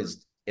smart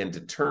and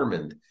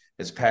determined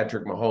as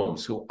Patrick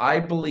Mahomes, who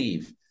I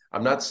believe,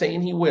 I'm not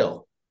saying he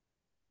will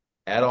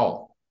at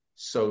all.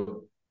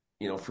 So,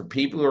 for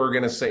people who are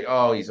going to say,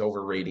 oh, he's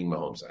overrating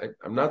Mahomes,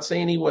 I'm not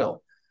saying he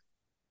will.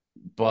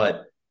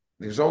 But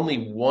there's only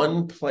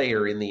one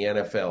player in the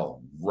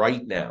NFL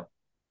right now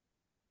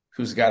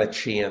who's got a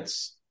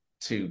chance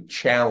to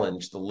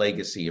challenge the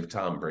legacy of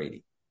Tom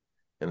Brady,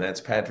 and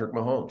that's Patrick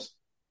Mahomes.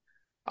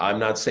 I'm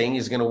not saying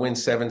he's going to win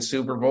 7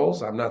 Super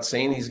Bowls. I'm not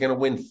saying he's going to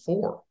win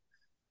 4.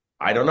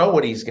 I don't know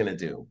what he's going to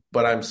do,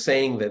 but I'm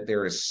saying that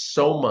there is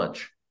so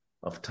much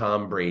of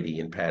Tom Brady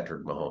and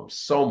Patrick Mahomes,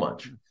 so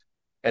much.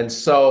 And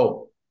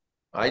so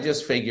I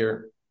just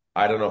figure,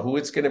 I don't know who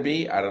it's going to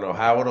be. I don't know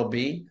how it'll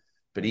be,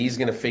 but he's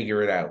going to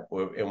figure it out.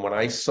 And when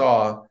I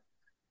saw,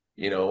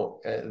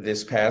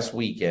 this past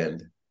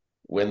weekend,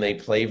 when they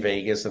play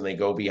Vegas and they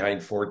go behind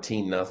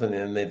 14-0,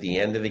 and at the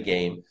end of the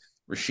game,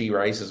 Rashee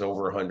Rice is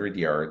over 100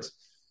 yards,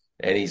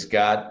 and he's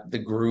got the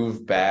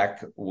groove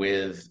back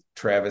with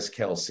Travis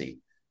Kelce.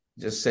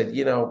 Just said,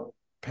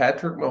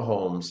 Patrick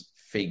Mahomes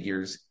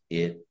figures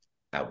it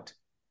out.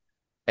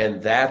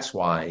 And that's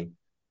why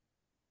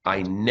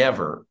I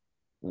never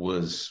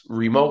was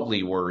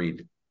remotely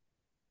worried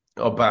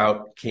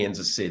about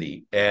Kansas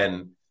City.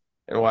 And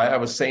why I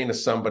was saying to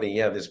somebody,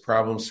 this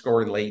problem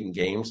scoring late in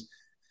games.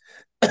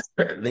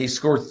 They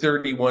scored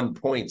 31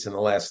 points in the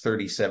last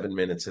 37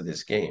 minutes of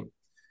this game.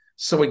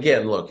 So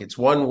again, look, it's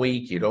 1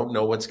 week. You don't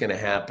know what's going to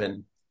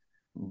happen,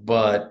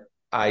 but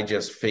I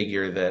just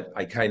figure that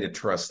I kind of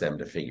trust them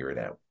to figure it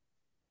out.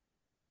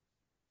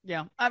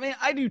 Yeah, I mean,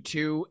 I do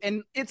too.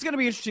 And it's going to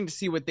be interesting to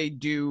see what they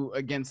do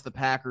against the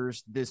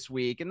Packers this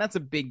week. And that's a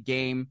big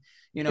game.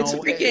 It's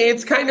a big game.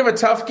 It's kind of a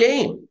tough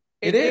game.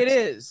 It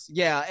is.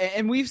 Yeah.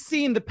 And we've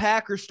seen the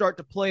Packers start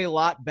to play a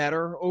lot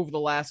better over the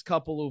last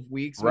couple of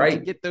weeks. Right.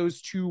 To get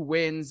those 2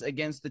 wins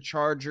against the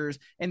Chargers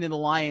and then the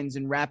Lions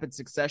in rapid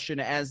succession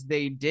as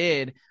they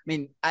did. I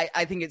mean,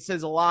 I think it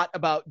says a lot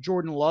about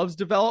Jordan Love's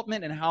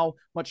development and how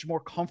much more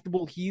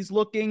comfortable he's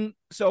looking.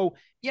 So,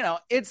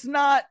 it's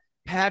not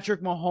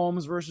Patrick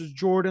Mahomes versus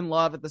Jordan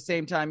Love at the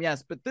same time.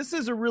 Yes, but this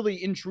is a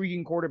really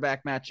intriguing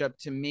quarterback matchup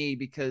to me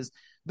because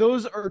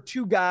those are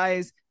 2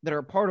 guys that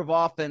are part of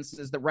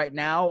offenses that right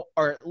now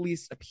are at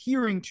least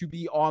appearing to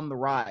be on the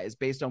rise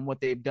based on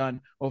what they've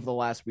done over the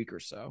last week or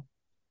so.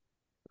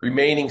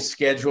 Remaining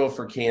schedule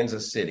for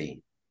Kansas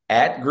City: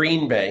 at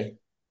Green Bay,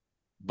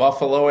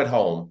 Buffalo at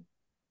home,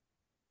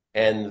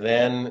 and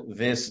then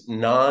this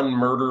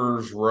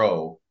non-murderer's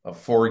row of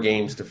 4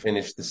 games to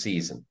finish the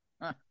season.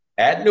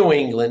 At New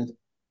England,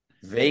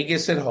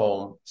 Vegas at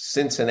home,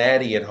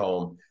 Cincinnati at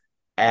home,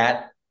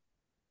 at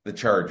the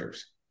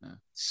Chargers.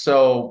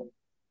 So,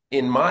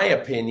 in my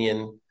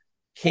opinion,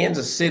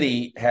 Kansas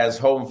City has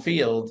home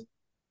field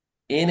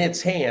in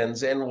its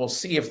hands, and we'll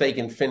see if they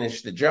can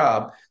finish the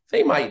job.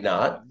 They might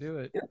not. Do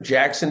it.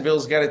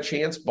 Jacksonville's got a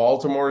chance.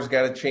 Baltimore's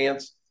got a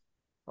chance.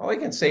 All I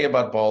can say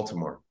about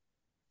Baltimore,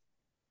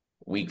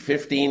 week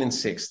 15 and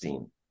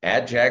 16,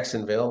 at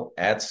Jacksonville,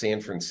 at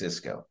San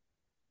Francisco.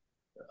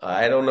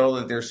 I don't know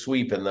that they're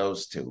sweeping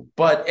those 2.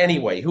 But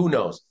anyway, who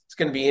knows? It's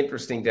going to be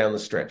interesting down the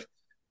stretch.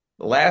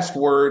 The last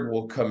word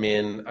will come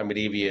in. I'm going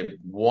to give you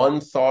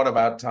one thought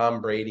about Tom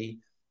Brady,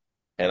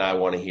 and I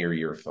want to hear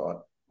your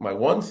thought. My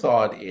one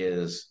thought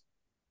is,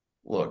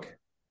 look,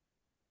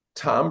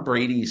 Tom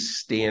Brady's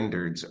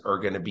standards are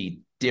going to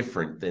be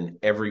different than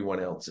everyone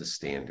else's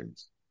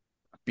standards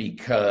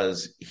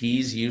because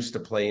he's used to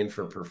playing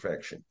for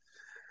perfection.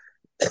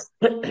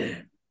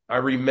 I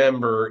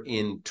remember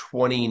in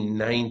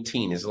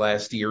 2019, his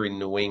last year in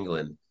New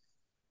England,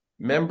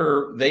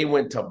 remember they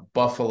went to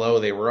Buffalo.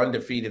 They were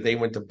undefeated. They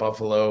went to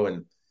Buffalo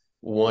and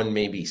won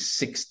maybe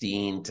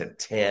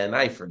 16-10.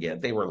 I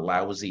forget. They were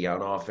lousy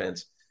on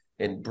offense.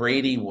 And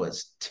Brady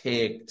was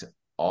ticked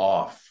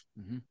off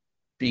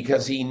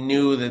because he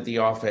knew that the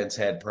offense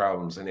had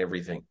problems and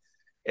everything.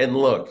 And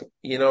look,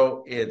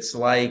 it's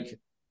like,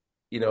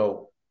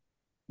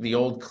 the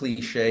old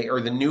cliche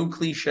or the new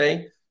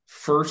cliche,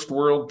 first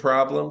world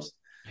problems.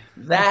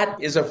 That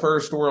is a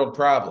first world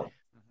problem.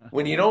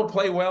 When you don't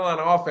play well on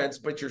offense,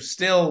 but you're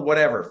still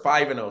 5-0,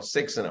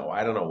 6-0.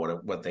 I don't know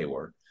what they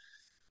were.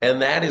 And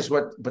that's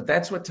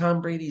what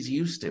Tom Brady's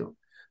used to.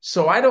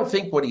 So I don't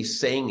think what he's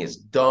saying is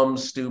dumb,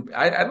 stupid.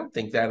 I don't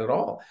think that at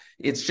all.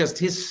 It's just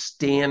his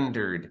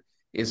standard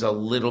is a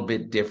little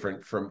bit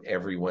different from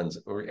everyone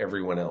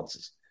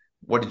else's.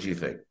 What did you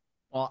think?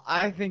 Well,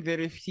 I think that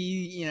if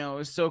he,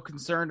 is so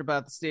concerned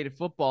about the state of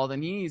football,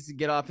 then he needs to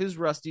get off his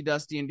rusty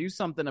dusty and do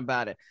something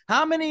about it.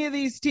 How many of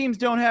these teams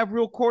don't have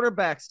real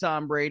quarterbacks,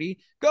 Tom Brady?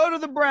 Go to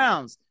the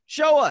Browns.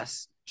 Show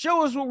us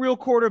what real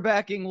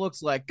quarterbacking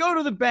looks like. Go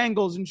to the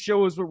Bengals and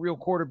show us what real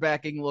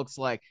quarterbacking looks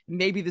like.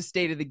 Maybe the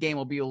state of the game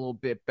will be a little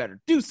bit better.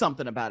 Do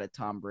something about it,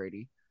 Tom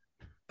Brady.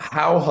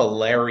 How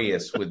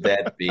hilarious would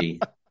that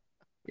be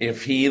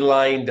if he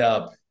lined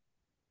up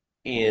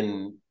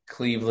in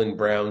Cleveland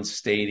Browns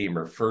Stadium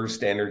or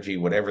First Energy,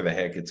 whatever the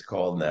heck it's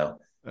called now?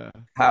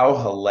 How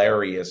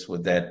hilarious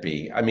would that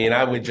be? I mean,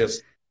 I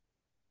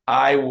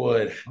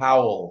would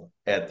howl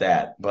at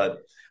that,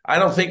 but I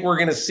don't think we're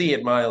going to see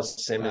it,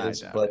 Miles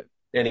Simmons. But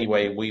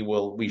anyway,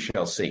 we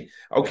shall see.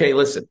 Okay,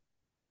 listen.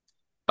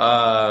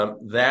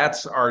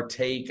 That's our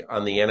take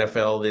on the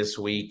NFL this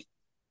week.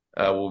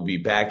 We'll be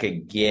back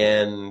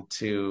again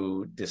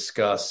to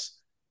discuss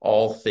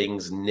all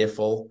things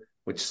NIFL,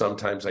 which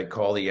sometimes I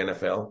call the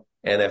NFL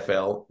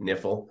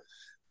NIFL.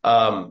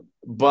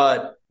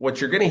 But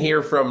what you're going to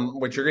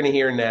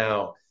hear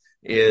now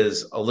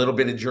is a little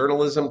bit of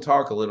journalism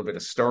talk, a little bit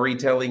of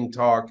storytelling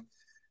talk,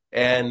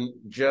 and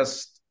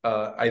just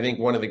I think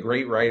one of the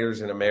great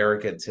writers in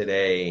America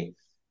today,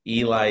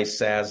 Eli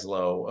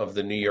Saslow of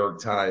the New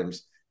York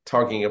Times,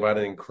 talking about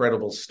an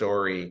incredible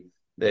story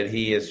that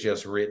he has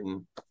just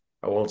written.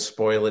 I won't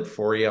spoil it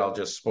for you. I'll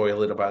just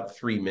spoil it about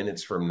 3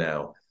 minutes from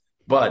now.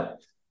 But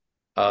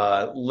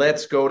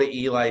let's go to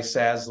Eli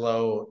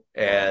Saslow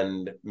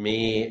and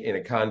me in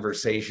a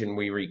conversation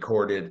we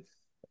recorded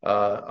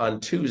on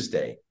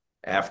Tuesday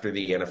after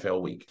the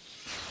NFL week.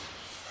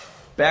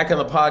 Back on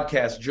the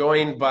podcast,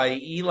 joined by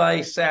Eli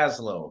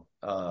Saslow,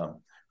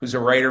 who's a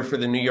writer for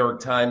the New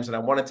York Times. And I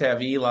wanted to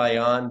have Eli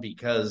on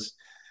because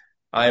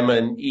I'm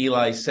an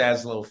Eli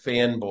Saslow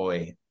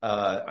fanboy.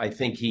 I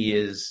think he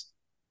is,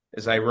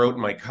 as I wrote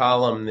in my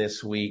column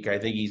this week, I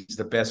think he's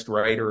the best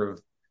writer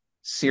of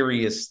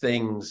serious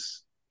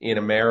things in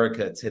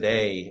America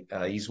today.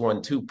 He's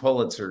won 2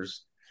 Pulitzers.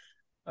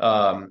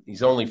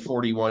 He's only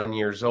 41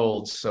 years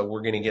old, so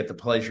we're going to get the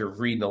pleasure of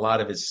reading a lot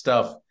of his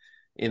stuff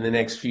in the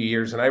next few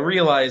years. And I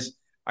realize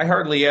I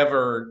hardly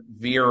ever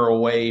veer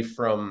away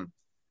from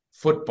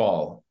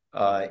football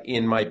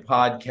in my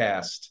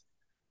podcast,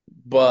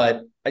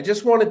 but I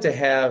just wanted to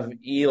have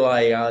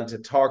Eli on to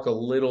talk a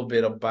little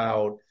bit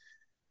about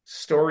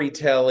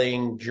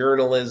storytelling,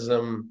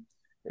 journalism,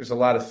 There's a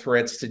lot of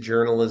threats to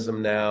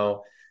journalism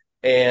now.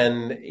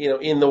 And,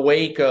 in the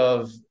wake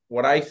of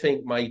what I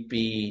think might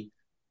be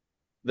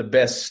the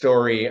best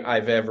story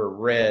I've ever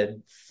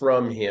read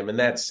from him, and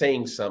that's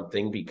saying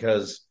something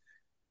because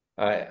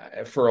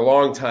for a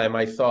long time,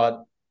 I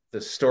thought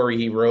the story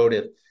he wrote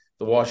at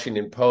the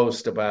Washington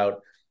Post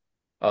about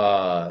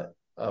a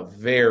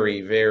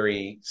very,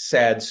 very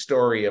sad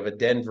story of a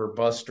Denver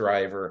bus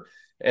driver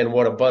and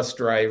what a bus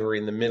driver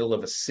in the middle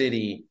of a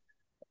city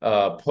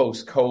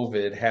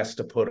post-COVID has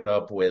to put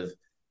up with.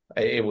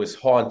 It was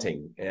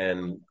haunting.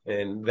 And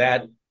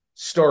that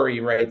story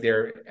right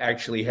there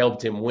actually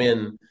helped him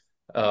win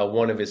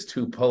one of his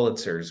 2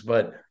 Pulitzers.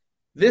 But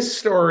this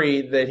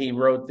story that he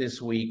wrote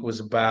this week was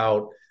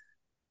about,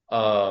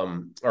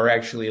 or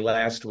actually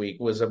last week,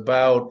 was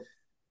about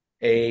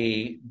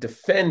a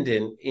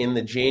defendant in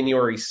the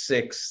January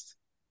 6th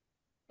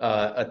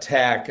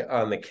attack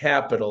on the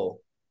Capitol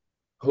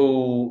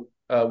who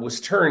was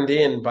turned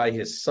in by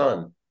his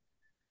son.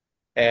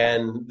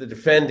 And the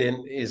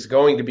defendant is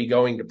going to be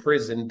going to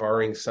prison,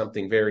 barring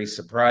something very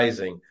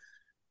surprising.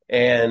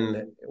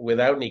 And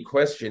without any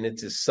question,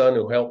 it's his son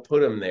who helped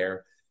put him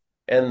there.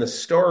 And the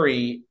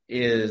story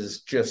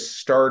is just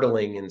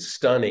startling and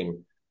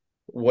stunning.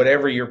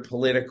 Whatever your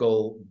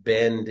political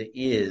bend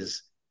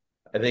is,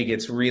 I think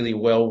it's really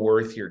well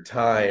worth your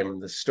time.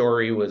 The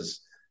story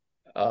was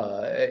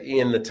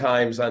in the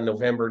Times on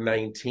November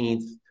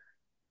 19th,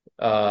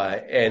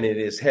 and it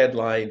is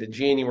headlined, "A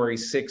January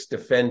 6th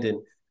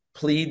defendant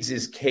pleads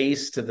his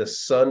case to the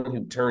son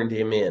who turned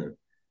him in."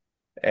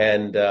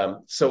 And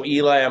so,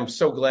 Eli, I'm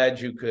so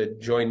glad you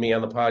could join me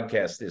on the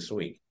podcast this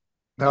week.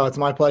 No, it's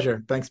my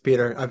pleasure. Thanks,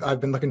 Peter. I've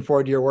been looking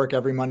forward to your work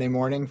every Monday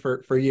morning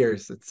for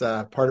years. It's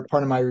part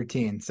of my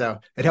routine. So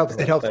it helps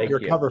me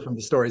recover from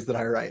the stories that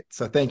I write.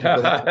 So thank you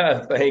for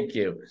that. Thank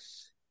you.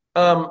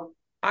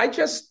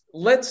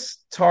 Let's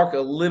talk a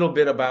little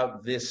bit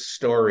about this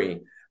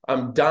story.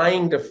 I'm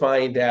dying to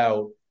find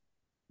out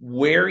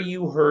where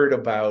you heard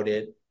about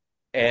it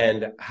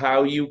and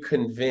how you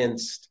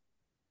convinced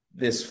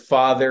this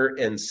father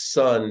and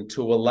son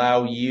to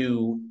allow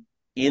you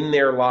in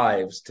their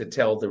lives to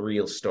tell the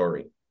real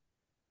story.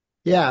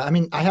 Yeah, I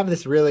mean, I have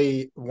this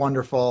really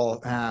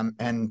wonderful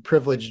and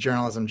privileged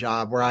journalism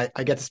job where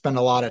I get to spend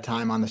a lot of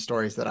time on the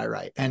stories that I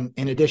write. And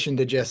in addition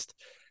to just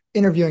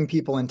interviewing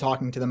people and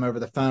talking to them over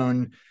the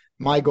phone,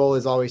 my goal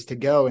is always to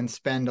go and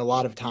spend a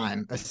lot of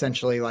time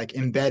essentially like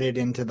embedded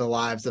into the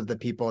lives of the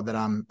people that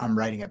I'm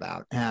writing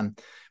about.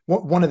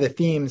 One of the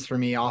themes for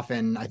me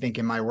often, I think,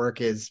 in my work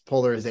is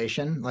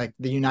polarization. Like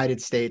the United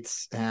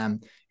States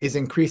is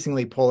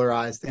increasingly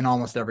polarized in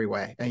almost every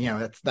way.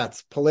 And,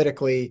 that's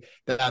politically,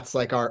 that's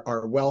like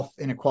our wealth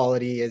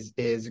inequality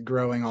is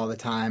growing all the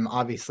time.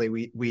 Obviously,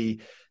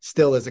 we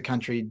still as a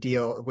country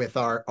deal with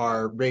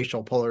our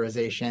racial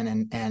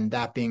polarization and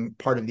that being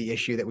part of the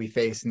issue that we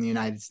face in the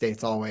United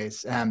States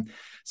always.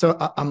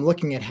 So I'm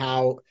looking at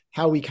how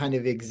we kind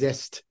of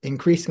exist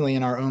increasingly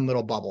in our own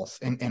little bubbles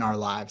in our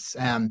lives.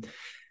 And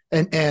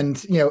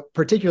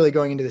particularly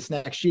going into this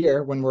next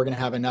year when we're going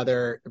to have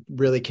another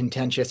really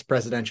contentious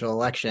presidential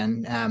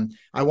election,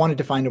 I wanted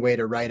to find a way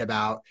to write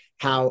about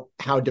how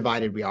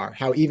divided we are,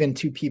 how even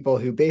 2 people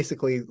who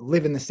basically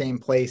live in the same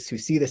place, who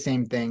see the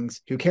same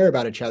things, who care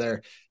about each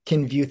other,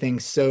 can view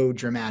things so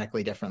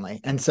dramatically differently.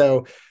 And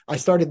so I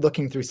started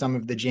looking through some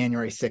of the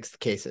January 6th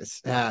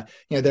cases. There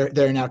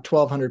are now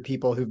 1,200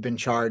 people who've been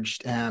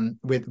charged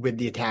with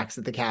the attacks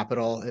at the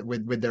Capitol,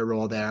 with their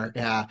role there.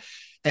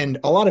 And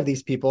a lot of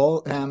these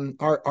people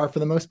are for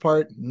the most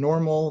part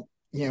normal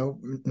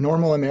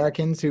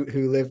Americans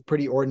who live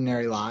pretty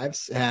ordinary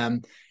lives,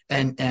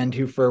 and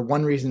who for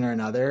one reason or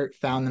another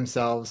found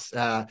themselves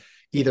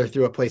either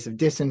through a place of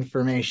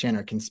disinformation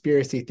or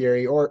conspiracy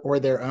theory or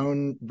their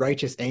own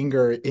righteous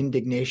anger,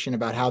 indignation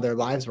about how their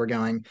lives were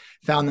going,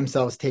 found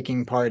themselves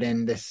taking part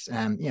in this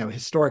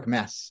historic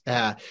mess.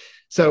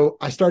 So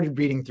I started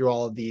reading through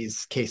all of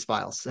these case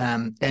files,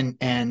 and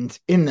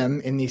in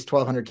them, in these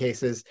 1,200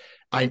 cases,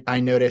 I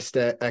noticed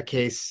a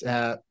case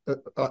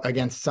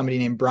against somebody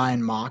named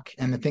Brian Mock,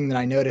 and the thing that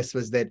I noticed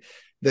was that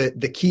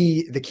the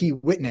key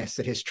witness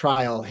at his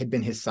trial had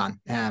been his son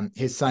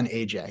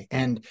AJ.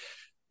 And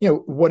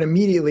what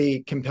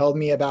immediately compelled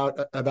me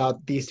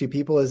about these 2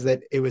 people is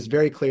that it was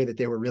very clear that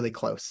they were really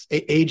close.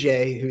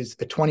 AJ, who's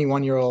a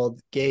 21-year-old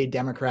gay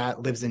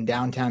Democrat, lives in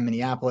downtown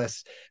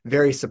Minneapolis,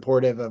 very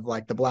supportive of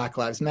like the Black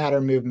Lives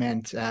Matter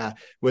movement,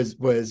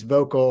 was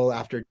vocal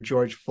after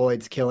George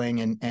Floyd's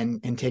killing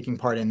and taking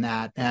part in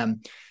that.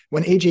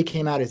 When AJ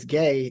came out as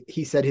gay,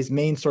 he said his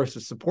main source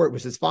of support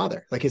was his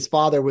father. Like his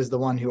father was the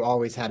one who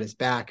always had his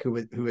back, who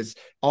was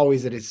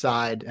always at his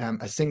side,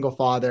 a single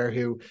father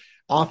who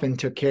often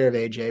took care of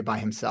AJ by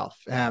himself.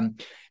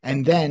 And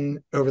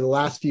then over the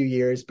last few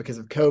years, because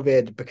of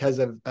COVID, because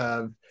of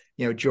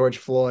George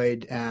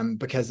Floyd,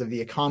 because of the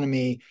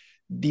economy,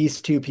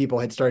 these 2 people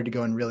had started to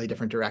go in really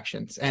different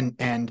directions.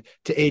 And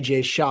to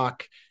AJ's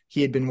shock,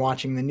 he had been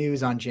watching the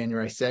news on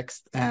January 6th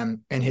and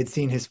had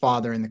seen his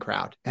father in the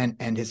crowd.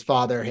 And his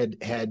father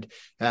had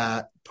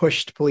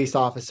pushed police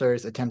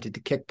officers, attempted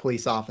to kick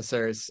police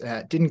officers,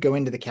 didn't go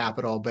into the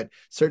Capitol, but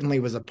certainly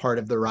was a part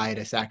of the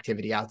riotous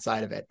activity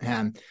outside of it.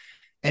 And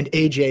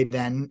AJ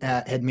then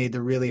had made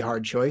the really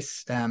hard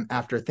choice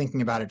after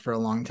thinking about it for a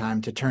long time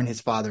to turn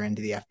his father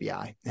into the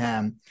FBI.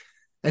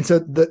 And so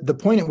the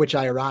point at which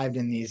I arrived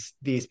in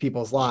these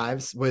people's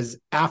lives was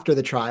after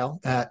the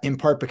trial, in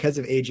part because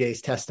of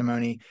AJ's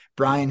testimony.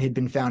 Brian had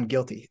been found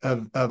guilty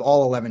of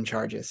all 11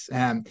 charges.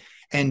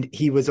 And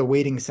he was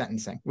awaiting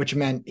sentencing, which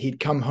meant he'd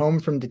come home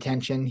from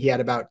detention. He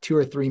had about 2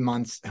 or 3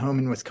 months home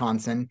in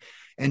Wisconsin.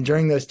 And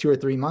during those 2 or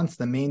 3 months,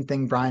 the main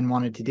thing Brian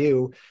wanted to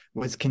do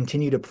was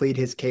continue to plead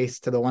his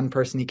case to the one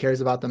person he cares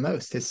about the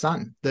most, his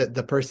son,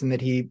 the person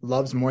that he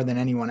loves more than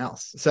anyone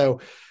else. So,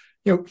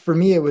 for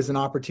me, it was an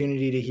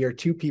opportunity to hear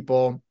two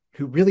people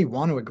who really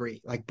want to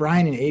agree. Like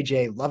Brian and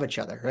AJ love each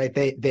other, right?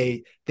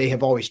 They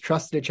have always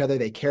trusted each other.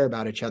 They care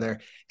about each other,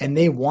 and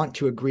they want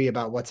to agree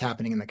about what's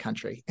happening in the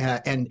country.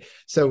 And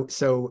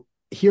so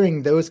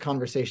hearing those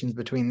conversations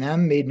between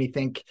them made me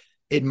think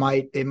it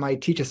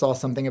might teach us all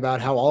something about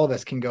how all of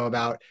us can go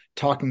about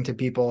talking to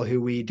people who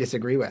we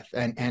disagree with,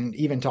 and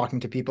even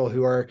talking to people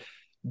who are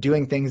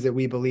doing things that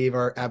we believe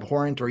are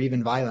abhorrent or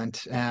even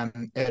violent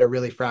at a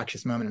really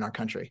fractious moment in our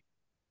country.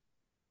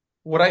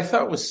 What I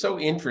thought was so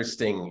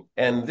interesting,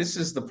 and this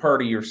is the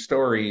part of your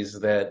stories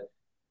that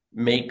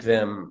make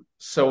them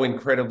so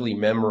incredibly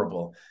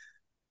memorable.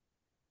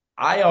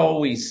 I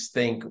always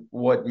think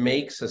what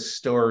makes a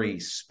story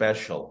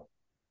special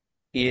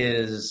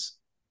is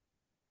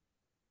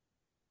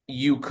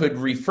you could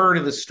refer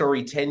to the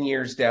story 10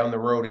 years down the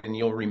road and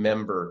you'll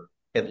remember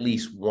at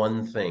least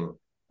one thing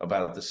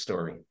about the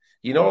story.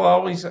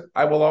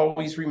 I will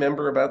always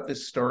remember about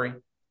this story.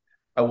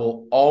 I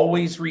will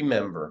always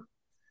remember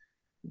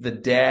the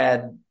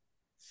dad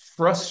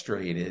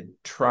frustrated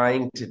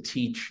trying to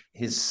teach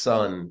his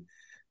son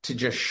to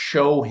just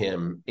show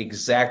him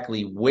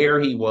exactly where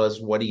he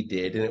was, what he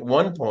did. And at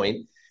one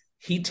point,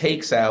 he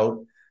takes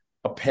out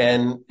a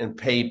pen and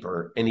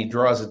paper and he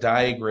draws a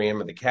diagram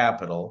of the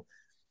Capitol.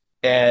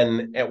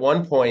 And at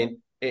one point,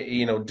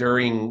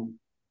 during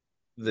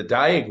the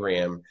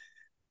diagram,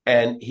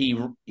 and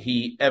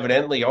he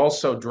evidently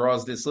also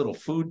draws this little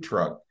food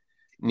truck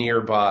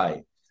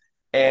nearby.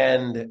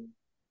 And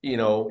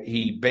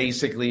he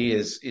basically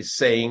is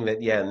saying that,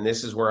 and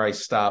this is where I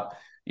stop,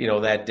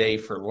 that day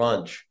for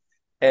lunch.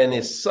 And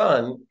his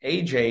son,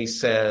 AJ,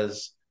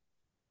 says,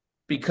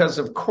 because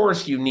of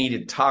course you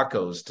needed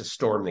tacos to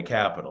storm the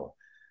Capitol.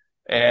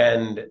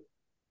 And,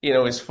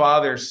 his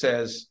father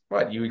says,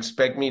 what, you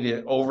expect me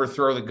to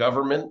overthrow the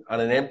government on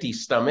an empty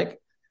stomach?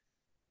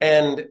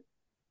 And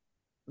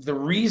the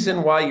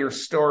reason why your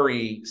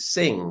story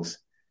sings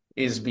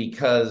is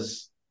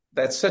because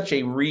that's such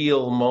a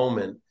real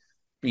moment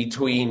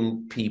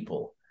between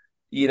people.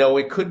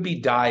 It could be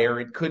dire,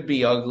 it could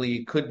be ugly,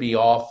 it could be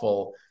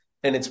awful.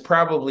 And it's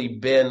probably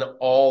been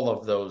all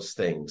of those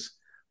things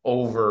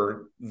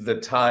over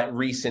the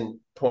recent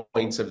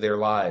points of their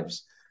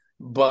lives.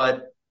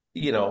 But,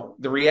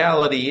 the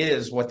reality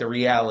is what the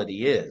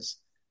reality is.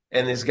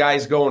 And this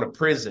guy's going to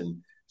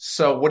prison.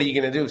 So what are you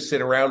going to do? Sit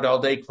around all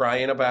day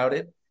crying about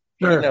it?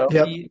 Sure.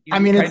 Yep. You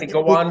kind of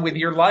go on with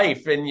your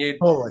life and you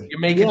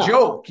make a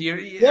joke.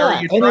 You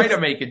try to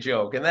make a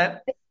joke. And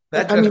that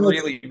just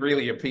really,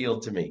 really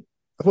appealed to me.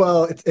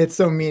 Well, it's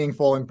so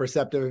meaningful and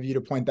perceptive of you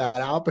to point that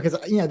out, because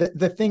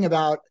the thing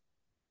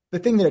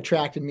that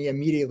attracted me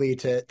immediately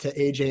to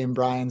AJ and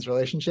Brian's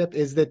relationship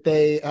is that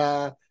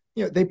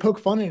they poke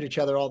fun at each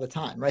other all the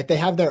time, right? They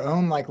have their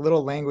own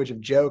little language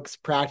of jokes,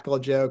 practical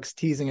jokes,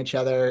 teasing each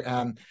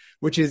other,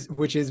 which is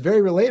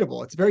very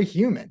relatable. It's very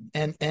human,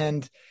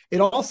 and it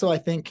also, I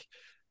think,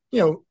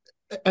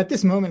 at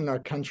this moment in our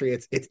country,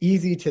 it's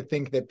easy to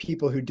think that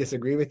people who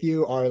disagree with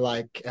you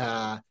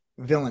are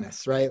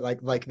villainous, right?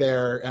 Like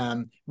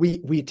they're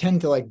we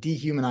tend to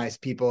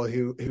dehumanize people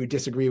who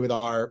disagree with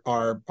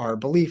our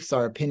beliefs,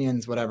 our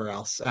opinions, whatever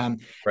else. Right.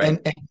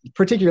 And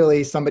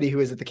particularly somebody who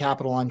is at the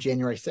Capitol on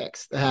January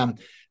 6th.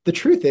 The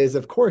truth is,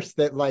 of course,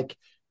 that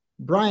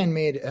Brian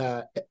made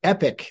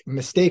epic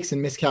mistakes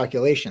and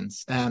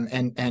miscalculations,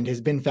 and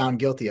has been found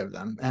guilty of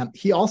them.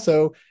 He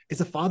also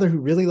is a father who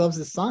really loves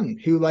his son,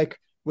 who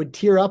would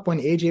tear up when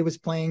AJ was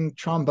playing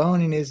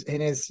trombone in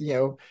his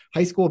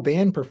high school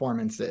band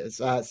performances.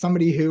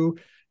 Somebody who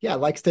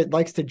likes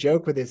to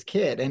joke with his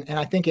kid, and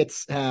I think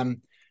it's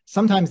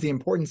sometimes the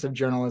importance of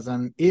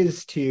journalism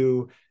is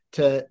to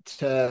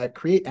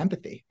create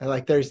empathy.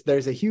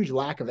 There's a huge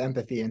lack of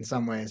empathy in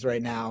some ways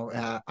right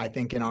now. I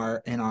think in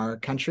our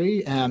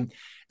country, and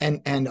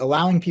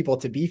allowing people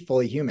to be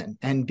fully human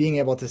and being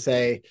able to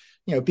say,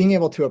 being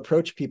able to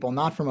approach people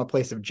not from a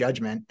place of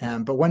judgment,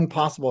 but when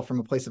possible from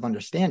a place of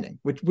understanding,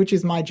 which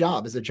is my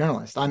job as a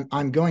journalist.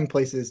 I'm going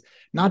places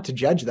not to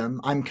judge them.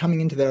 I'm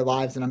coming into their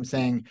lives and I'm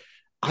saying,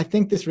 I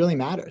think this really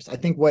matters. I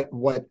think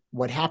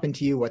what happened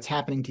to you, what's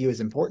happening to you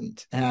is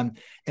important. And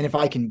if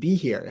I can be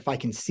here, if I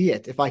can see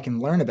it, if I can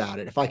learn about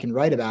it, if I can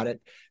write about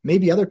it,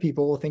 maybe other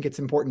people will think it's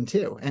important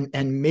too.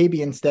 And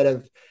maybe instead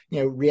of,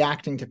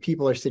 reacting to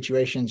people or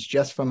situations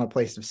just from a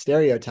place of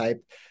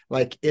stereotype,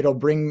 like it'll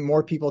bring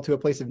more people to a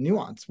place of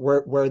nuance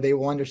where they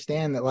will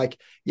understand that, like,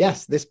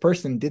 yes, this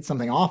person did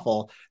something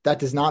awful. That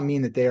does not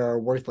mean that they are a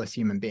worthless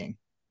human being.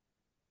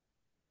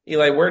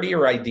 Eli, where do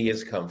your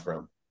ideas come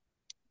from?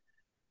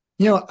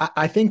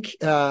 I think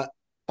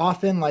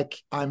often, like,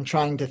 I'm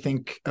trying to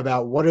think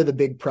about what are the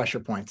big pressure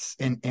points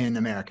in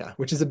America,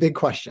 which is a big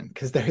question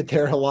because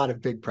there are a lot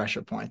of big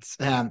pressure points.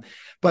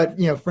 But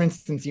for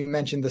instance, you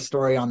mentioned the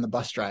story on the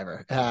bus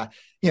driver.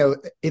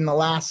 In the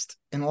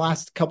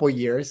last couple of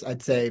years,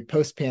 I'd say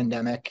post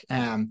pandemic,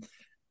 a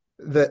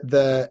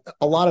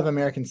lot of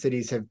American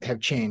cities have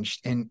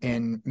changed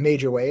in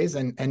major ways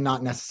and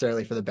not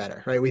necessarily for the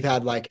better, right? We've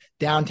had, like,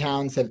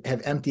 downtowns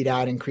have emptied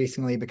out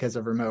increasingly because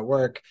of remote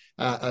work.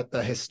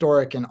 A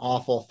historic and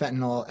awful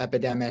fentanyl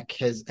epidemic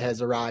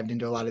has arrived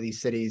into a lot of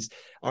these cities.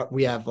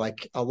 We have,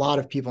 like, a lot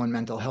of people in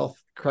mental health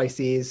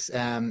crises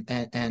and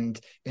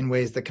in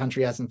ways the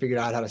country hasn't figured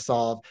out how to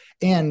solve.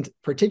 And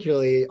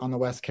particularly on the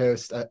West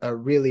Coast, a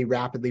really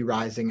rapidly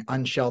rising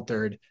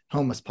unsheltered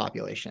homeless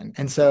population.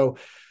 And so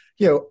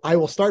I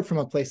will start from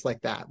a place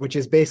like that, which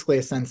is basically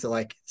a sense that,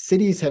 like,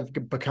 cities have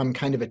become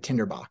kind of a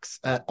tinderbox.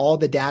 All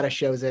the data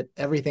shows it.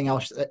 Everything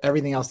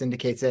else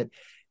indicates it.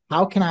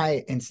 How can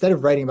I, instead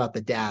of writing about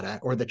the data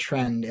or the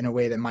trend in a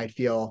way that might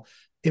feel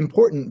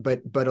important,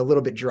 but a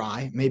little bit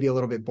dry, maybe a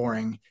little bit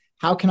boring,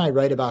 how can I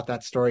write about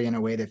that story in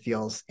a way that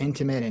feels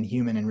intimate and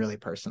human and really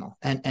personal?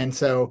 And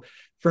so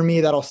for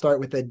me, that'll start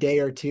with a day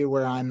or two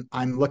where I'm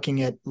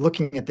looking at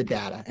the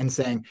data and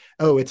saying,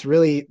 oh, it's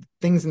really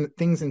things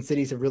in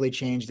cities have really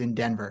changed in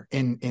Denver,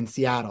 in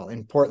Seattle,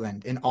 in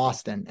Portland, in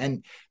Austin.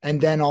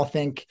 And then I'll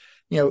think,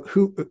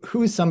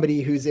 who's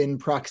somebody who's in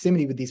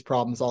proximity with these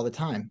problems all the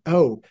time?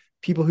 Oh,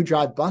 people who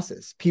drive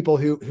buses, people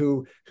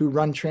who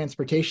run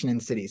transportation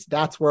in cities.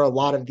 That's where a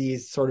lot of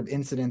these sort of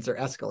incidents are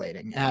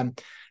escalating.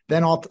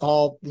 Then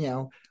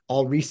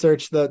I'll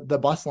research the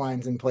bus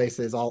lines in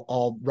places.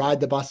 I'll ride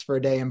the bus for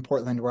a day in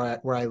Portland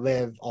where I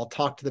live. I'll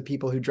talk to the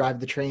people who drive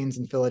the trains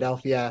in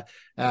Philadelphia.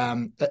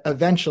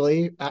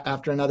 Eventually,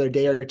 after another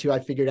day or two, I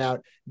figured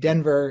out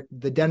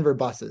the Denver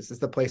buses is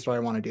the place where I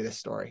want to do this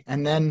story.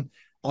 And then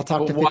I'll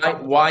talk to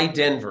why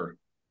Denver?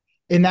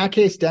 In that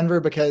case,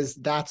 Denver, because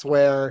that's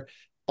where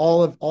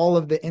all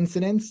of the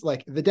incidents,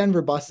 like the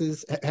Denver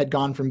buses had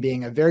gone from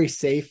being a very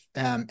safe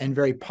and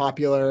very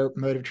popular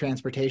mode of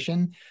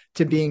transportation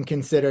to being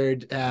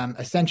considered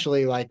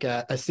essentially like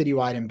a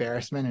citywide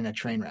embarrassment and a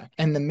train wreck.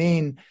 And the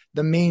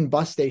main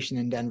bus station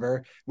in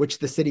Denver, which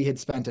the city had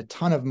spent a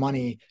ton of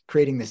money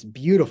creating this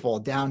beautiful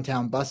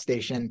downtown bus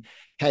station,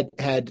 had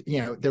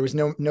there was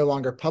no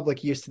longer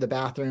public use to the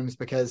bathrooms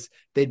because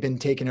they'd been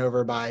taken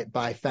over by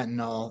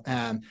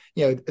fentanyl.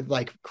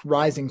 Like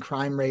rising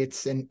crime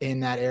rates in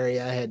that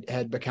area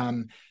had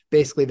become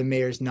basically the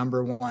mayor's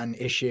number one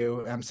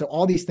issue. So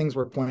all these things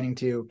were pointing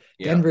to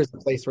Denver is the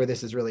place where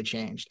this has really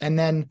changed. And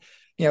then,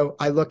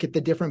 I look at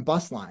the different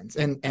bus lines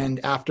and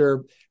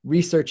after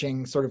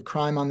researching sort of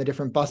crime on the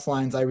different bus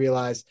lines, I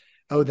realized,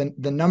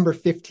 the number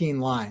 15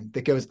 line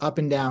that goes up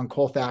and down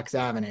Colfax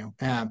Avenue,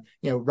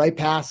 right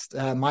past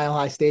Mile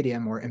High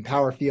Stadium or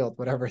Empower Field,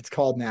 whatever it's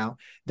called now,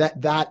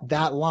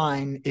 that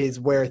line is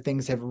where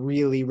things have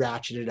really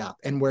ratcheted up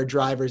and where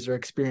drivers are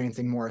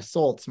experiencing more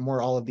assaults,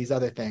 more all of these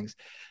other things.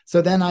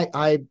 So then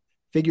I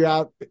figure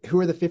out who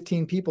are the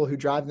 15 people who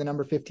drive the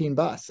number 15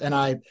 bus. And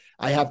I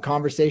have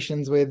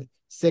conversations with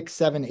 6,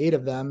 7, 8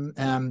 of them.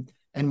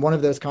 And one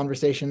of those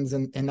conversations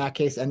in that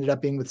case ended up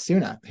being with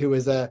Suna, who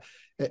was an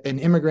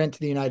immigrant to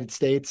the United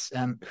States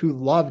who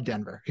loved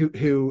Denver,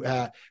 who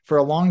for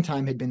a long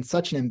time had been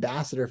such an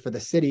ambassador for the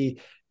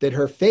city that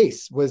her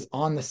face was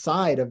on the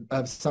side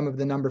of some of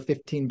the number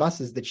 15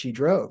 buses that she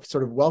drove,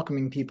 sort of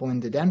welcoming people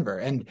into Denver.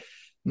 And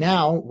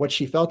now what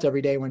she felt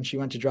every day when she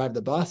went to drive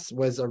the bus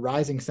was a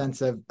rising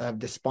sense of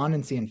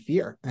despondency and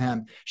fear.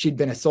 She'd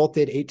been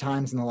assaulted 8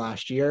 times in the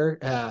last year.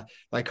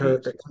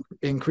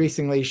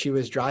 Increasingly, she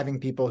was driving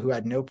people who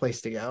had no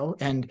place to go.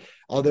 And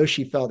although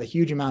she felt a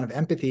huge amount of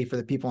empathy for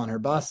the people on her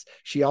bus,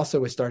 she also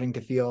was starting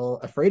to feel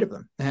afraid of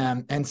them.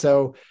 And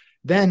so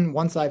then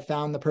once I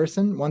found the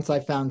person, once I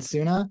found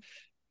Suna,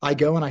 I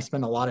go and I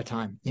spend a lot of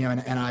time,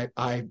 and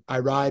I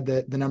ride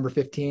the number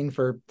 15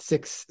 for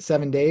 6,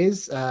 7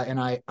 days. And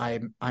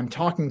I'm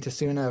talking to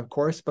Suna, of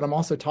course, but I'm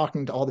also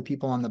talking to all the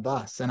people on the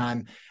bus, and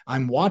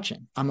I'm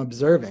watching, I'm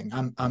observing,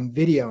 I'm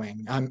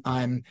videoing,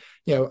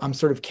 I'm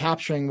sort of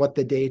capturing what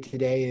the day to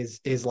day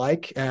is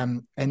like.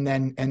 And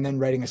then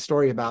writing a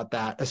story about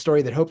that, a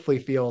story that hopefully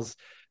feels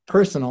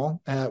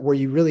personal, where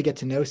you really get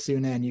to know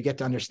Suna and you get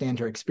to understand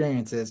her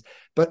experiences,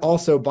 but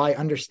also by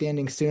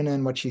understanding Suna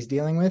and what she's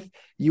dealing with,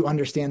 you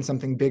understand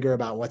something bigger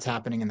about what's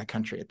happening in the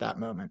country at that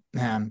moment.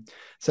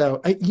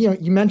 So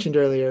you mentioned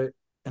earlier,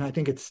 and I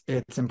think it's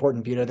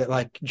important, Peter, that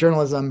like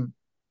journalism,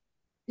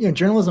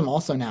 journalism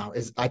also now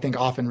is, I think,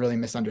 often really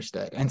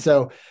misunderstood. And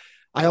so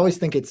I always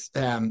think it's,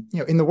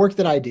 in the work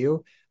that I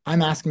do,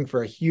 I'm asking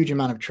for a huge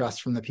amount of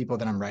trust from the people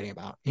that I'm writing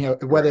about,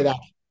 whether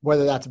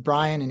that's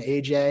Brian and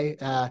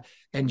AJ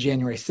and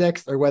January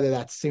 6th, or whether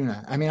that's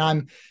Suna. I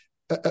mean,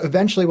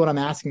 eventually what I'm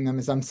asking them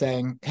is I'm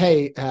saying,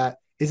 hey,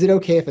 is it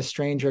okay if a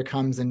stranger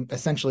comes and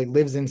essentially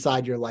lives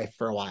inside your life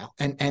for a while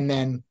and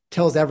then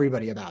tells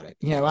everybody about it?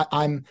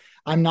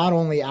 I'm not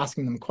only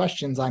asking them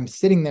questions, I'm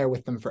sitting there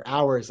with them for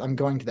hours. I'm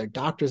going to their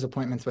doctor's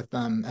appointments with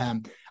them.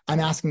 I'm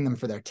asking them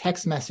for their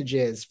text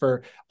messages,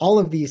 for all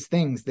of these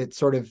things that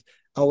sort of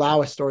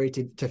allow a story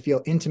to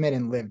feel intimate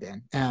and lived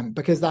in,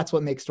 because that's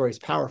what makes stories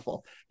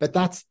powerful. But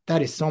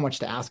that is so much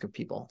to ask of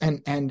people.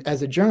 And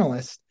as a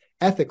journalist,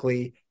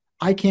 ethically,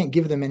 I can't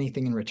give them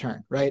anything in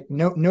return, right?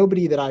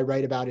 Nobody that I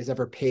write about is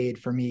ever paid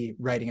for me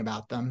writing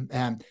about them.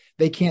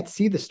 They can't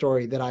see the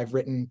story that I've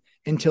written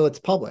until it's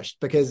published,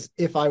 because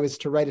if I was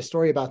to write a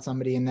story about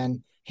somebody and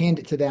then hand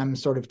it to them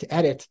sort of to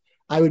edit,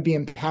 I would be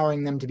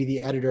empowering them to be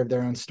the editor of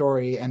their own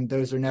story. And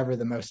those are never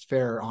the most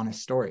fair or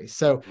honest stories.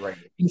 So right.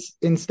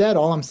 Instead,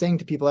 all I'm saying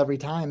to people every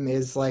time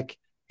is like,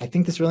 I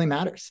think this really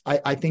matters.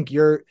 I think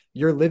you're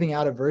living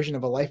out a version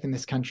of a life in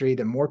this country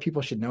that more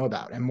people should know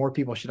about and more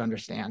people should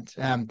understand.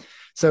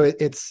 So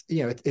it's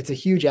a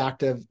huge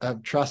act of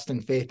trust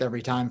and faith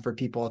every time for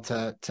people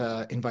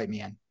to invite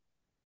me in.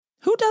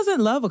 Who doesn't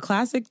love a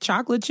classic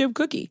chocolate chip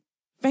cookie?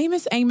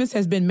 Famous Amos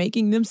has been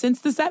making them since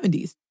the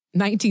 70s,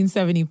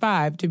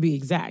 1975 to be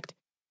exact.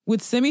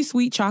 With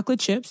semi-sweet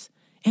chocolate chips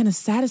and a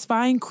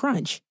satisfying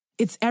crunch,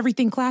 it's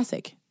everything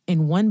classic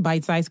in one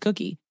bite-sized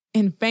cookie,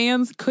 and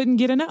fans couldn't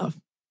get enough.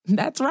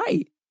 That's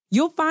right.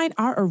 You'll find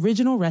our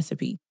original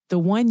recipe, the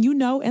one you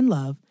know and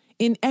love,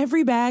 in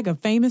every bag of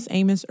Famous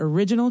Amos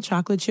original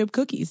chocolate chip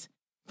cookies.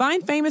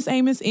 Find Famous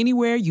Amos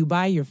anywhere you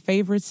buy your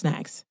favorite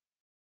snacks.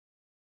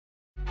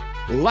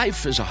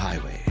 Life is a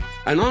highway,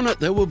 and on it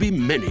there will be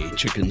many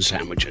chicken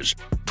sandwiches.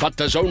 But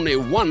there's only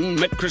one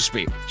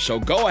McCrispy. So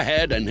go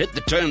ahead and hit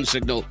the turn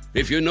signal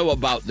if you know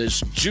about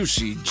this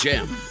juicy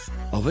gem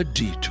of a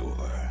detour.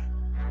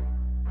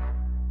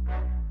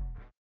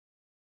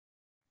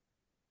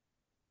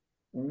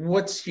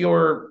 What's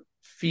your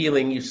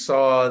feeling? You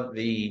saw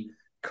the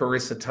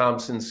Carissa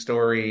Thompson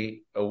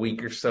story a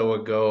week or so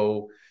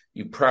ago.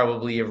 You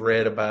probably have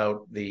read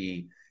about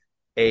the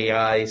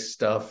AI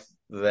stuff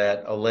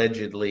that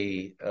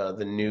allegedly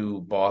the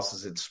new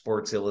bosses at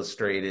Sports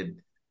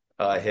Illustrated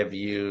have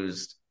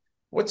used.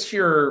 What's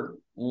your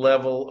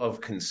level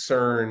of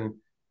concern,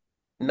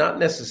 not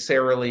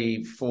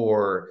necessarily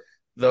for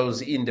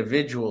those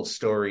individual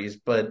stories,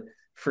 but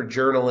for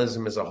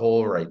journalism as a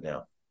whole right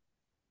now?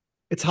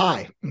 It's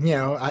high.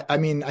 I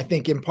mean, I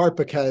think in part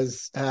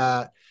because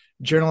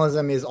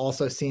journalism is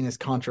also seen as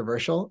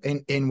controversial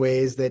in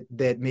ways that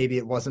maybe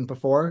it wasn't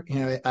before.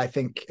 I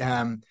think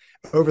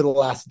over the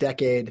last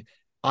decade,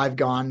 I've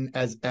gone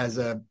as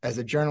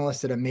a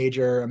journalist at a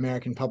major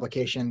American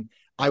publication.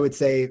 I would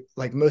say,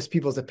 like, most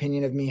people's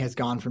opinion of me has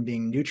gone from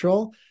being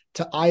neutral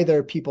to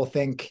either people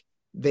think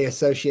they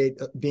associate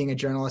being a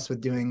journalist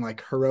with doing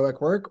like heroic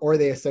work, or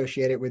they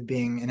associate it with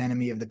being an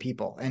enemy of the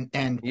people.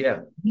 And yeah,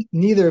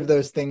 neither of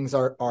those things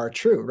are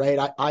true,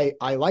 right?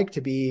 I like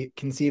to be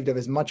conceived of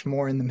as much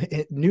more in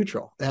the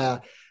neutral,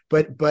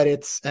 but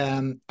it's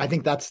I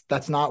think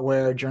that's not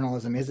where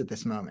journalism is at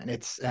this moment.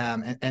 It's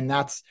and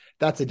that's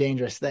a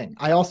dangerous thing.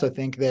 I also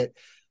think that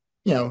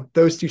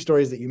those two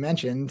stories that you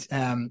mentioned,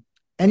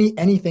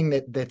 anything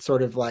that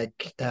sort of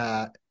like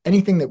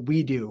anything that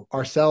we do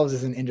ourselves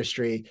as an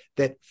industry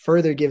that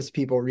further gives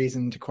people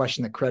reason to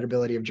question the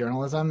credibility of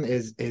journalism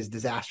is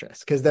disastrous,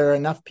 because there are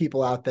enough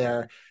people out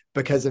there,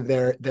 because of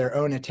their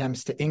own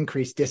attempts to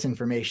increase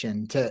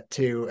disinformation,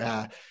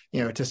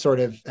 to sort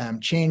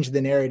of change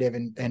the narrative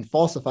and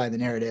falsify the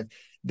narrative.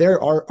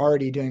 They're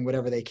already doing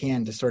whatever they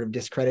can to sort of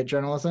discredit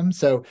journalism.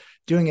 So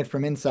doing it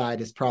from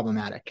inside is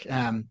problematic.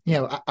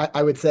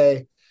 I would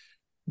say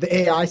the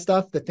AI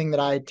stuff, the thing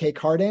that I take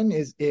heart in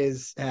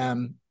is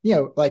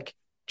like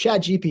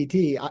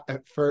ChatGPT.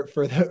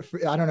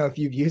 I don't know if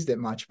you've used it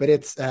much, but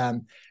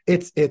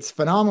it's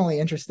phenomenally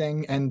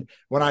interesting. And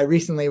when I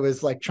recently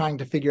was like trying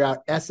to figure out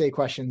essay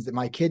questions that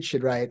my kids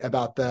should write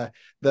about the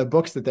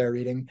books that they're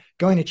reading,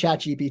 going to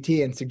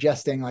ChatGPT and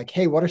suggesting like,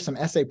 hey, what are some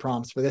essay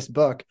prompts for this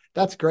book?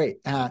 That's great.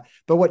 But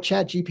what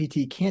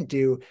ChatGPT can't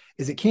do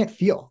is it can't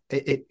feel.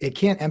 It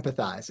can't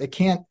empathize. It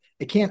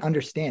can't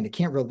understand. It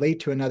can't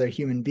relate to another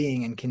human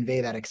being and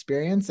convey that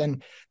experience.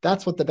 And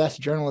that's what the best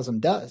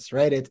journalism does,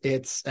 right?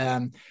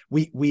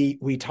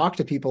 We talk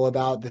to people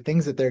about the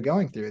things that they're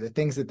going through, the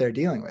things that they're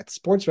dealing with.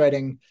 Sports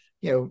writing,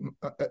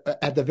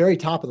 at the very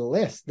top of the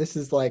list, this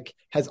is like,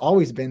 has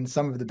always been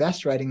some of the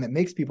best writing that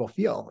makes people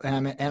feel.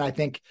 And I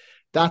think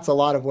that's a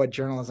lot of what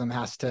journalism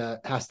has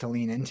to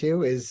lean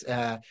into is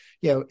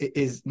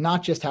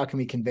not just how can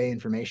we convey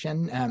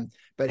information,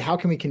 but how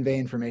can we convey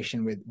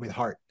information with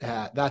heart?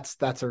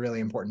 That's a really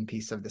important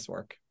piece of this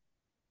work.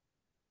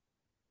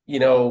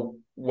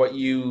 What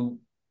you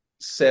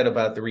said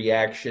about the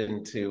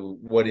reaction to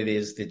what it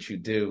is that you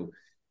do.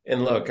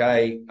 And look,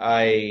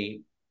 I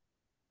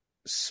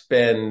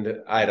spend,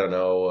 I don't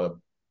know, a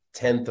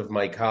tenth of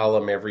my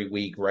column every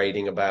week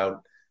writing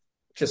about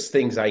just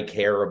things I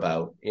care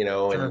about,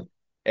 Sure.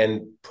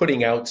 and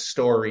putting out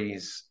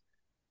stories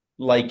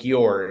like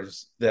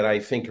yours that I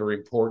think are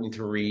important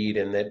to read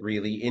and that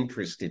really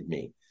interested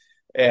me.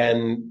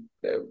 And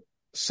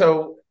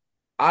so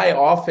I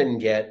often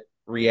get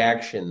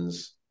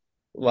reactions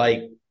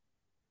like,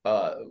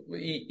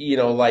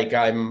 like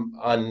I'm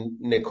on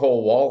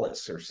Nicole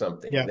Wallace or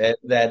something Yeah.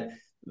 that,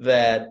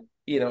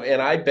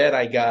 and I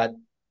bet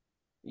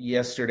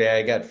yesterday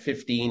I got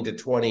 15 to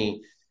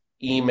 20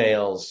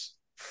 emails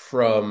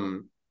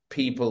from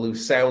people who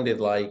sounded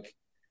like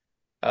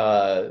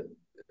that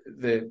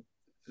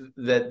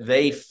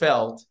they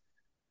felt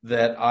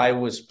that I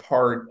was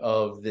part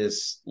of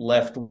this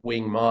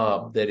left-wing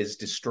mob that is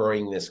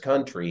destroying this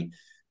country.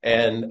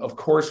 And of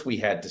course we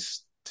had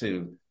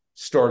to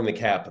storm the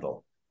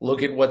Capitol.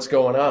 Look at what's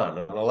going on.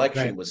 An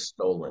election was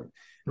stolen.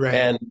 Right.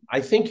 And I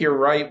think you're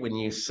right when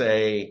you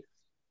say,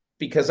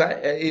 because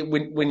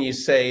when you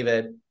say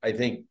that, I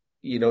think,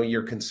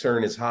 your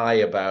concern is high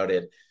about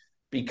it,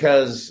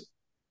 because,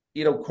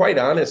 quite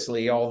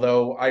honestly,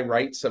 although I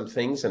write some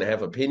things and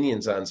have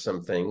opinions on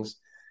some things,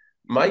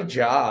 my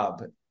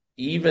job,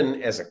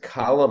 even as a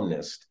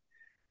columnist,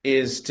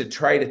 is to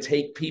try to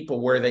take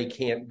people where they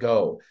can't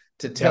go,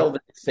 to tell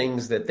them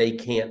things that they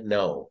can't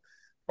know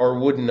or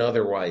wouldn't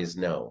otherwise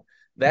know.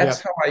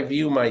 That's how I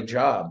view my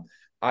job.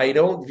 I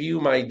don't view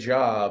my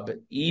job,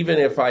 even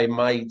if I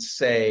might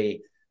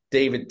say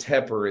David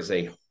Tepper is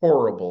a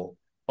horrible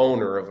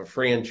owner of a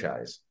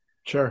franchise.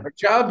 Sure. My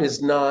job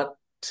is not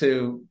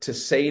to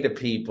say to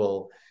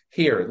people,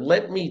 here,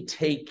 let me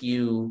take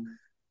you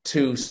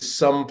to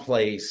some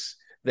place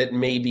that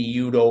maybe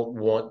you don't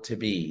want to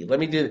be.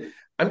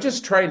 I'm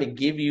just trying to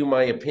give you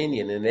my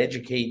opinion and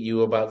educate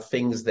you about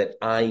things that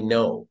I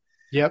know.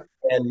 Yep.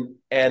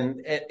 And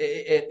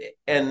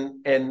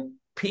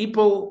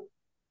people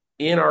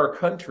in our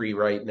country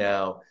right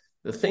now,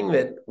 the thing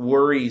that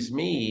worries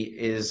me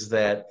is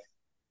that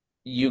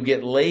you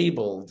get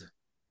labeled.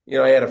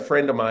 I had a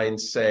friend of mine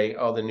say,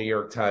 "Oh, the New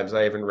York Times,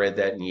 I haven't read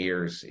that in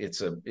years.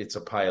 It's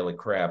a pile of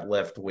crap,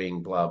 left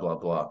wing, blah, blah,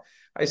 blah."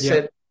 I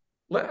said,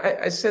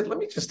 let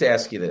me just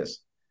ask you this.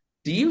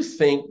 Do you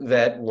think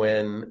that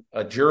when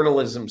a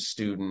journalism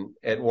student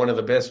at one of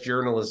the best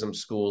journalism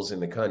schools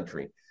in the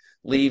country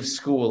leaves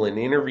school and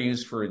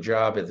interviews for a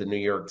job at the New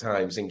York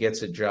Times and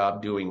gets a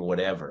job doing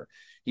whatever,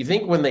 you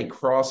think when they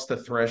cross the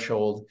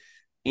threshold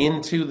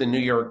into the New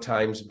York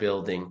Times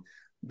building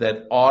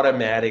that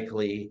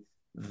automatically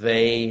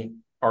they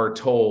are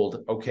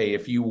told, okay,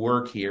 if you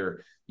work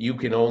here, you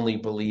can only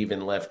believe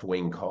in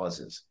left-wing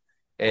causes?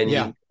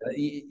 And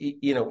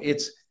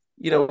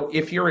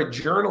if you're a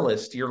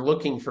journalist, you're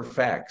looking for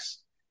facts,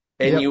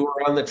 and you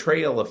are on the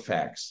trail of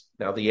facts.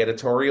 Now, the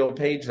editorial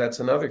page, that's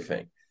another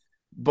thing.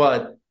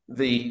 But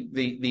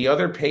the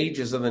other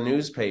pages of the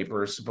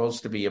newspaper are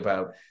supposed to be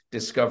about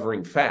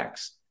discovering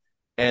facts.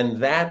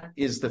 And that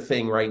is the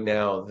thing right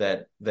now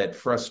that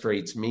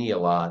frustrates me a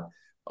lot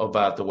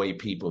about the way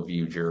people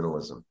view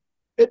journalism.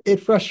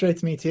 It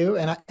frustrates me too.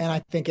 And I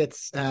think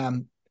it's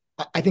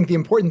I think the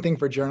important thing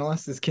for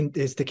journalists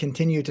is to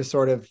continue to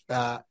sort of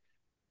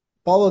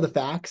follow the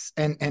facts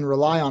and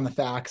rely on the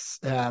facts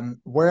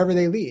wherever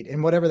they lead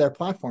and whatever their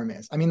platform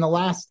is. I mean,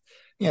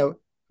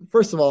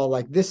 first of all,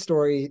 like this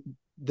story,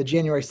 the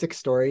January 6th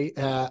story,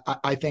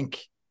 I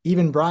think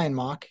even Brian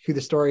Mock, who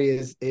the story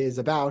is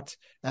about,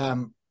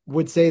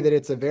 would say that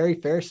it's a very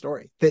fair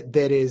story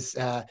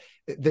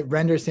that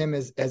renders him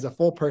as a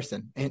full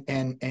person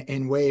and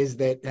in ways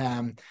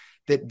that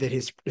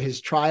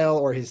his trial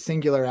or his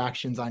singular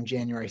actions on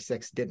January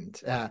 6th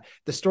didn't.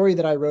 The story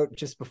that I wrote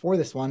just before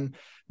this one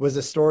was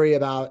a story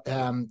about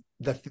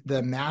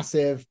the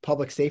massive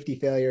public safety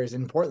failures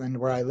in Portland,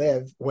 where I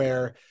live,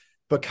 where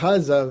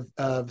because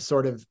of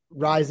sort of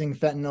rising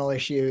fentanyl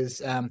issues,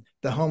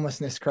 the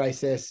homelessness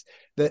crisis,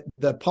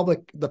 the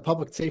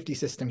public safety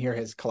system here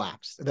has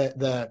collapsed.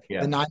 The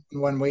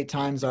 911 wait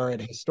times are at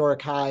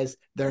historic highs.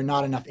 There are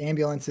not enough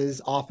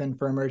ambulances often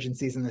for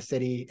emergencies in the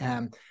city.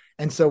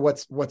 And so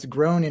what's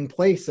grown in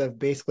place of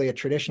basically a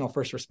traditional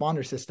first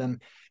responder system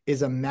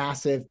is a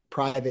massive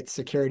private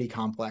security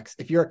complex.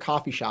 If you're a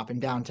coffee shop in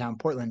downtown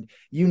Portland,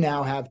 you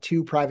now have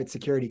 2 private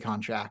security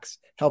contracts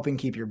helping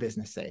keep your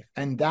business safe.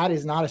 And that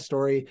is not a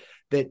story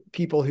that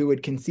people who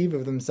would conceive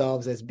of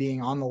themselves as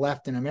being on the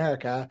left in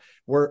America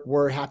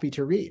were happy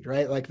to read,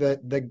 right? Like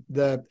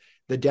the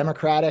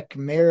Democratic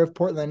mayor of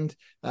Portland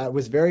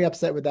was very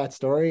upset with that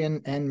story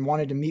and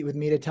wanted to meet with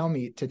me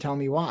to tell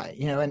me why,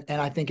 and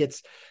I think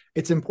it's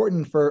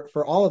important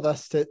for all of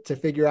us to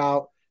figure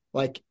out,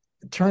 like,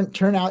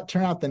 turn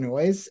out the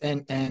noise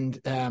and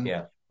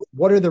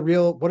what are the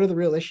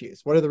real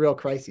issues? What are the real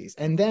crises?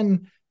 And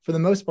then for the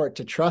most part,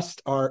 to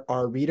trust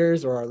our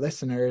readers or our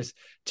listeners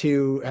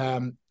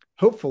to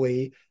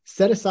hopefully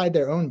set aside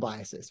their own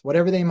biases,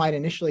 whatever they might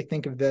initially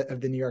think of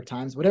the New York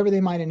Times, whatever they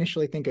might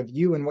initially think of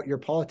you and what your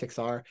politics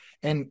are,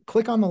 and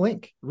click on the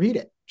link, read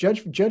it,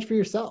 judge for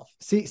yourself,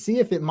 see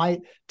if it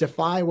might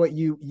defy what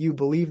you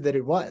believe that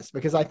it was,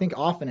 because I think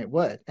often it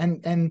would.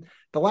 And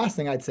the last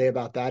thing I'd say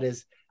about that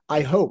is,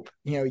 I hope,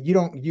 you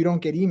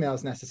don't get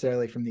emails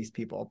necessarily from these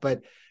people,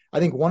 but I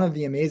think one of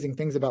the amazing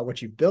things about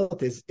what you've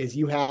built is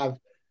you have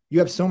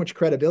so much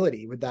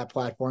credibility with that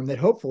platform that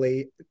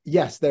hopefully,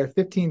 yes, there are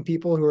 15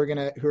 people who are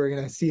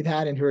gonna see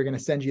that and who are gonna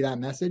send you that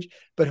message,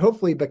 but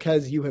hopefully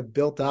because you have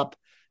built up,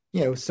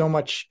 so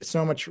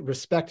much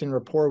respect and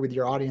rapport with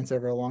your audience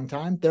over a long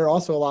time, there are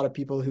also a lot of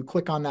people who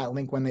click on that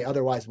link when they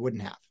otherwise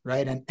wouldn't have,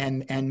 right?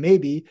 And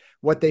maybe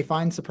what they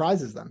find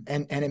surprises them,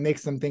 and it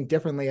makes them think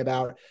differently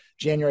about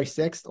January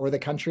 6th or the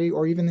country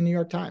or even the New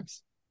York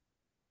Times.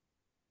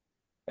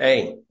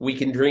 Hey, we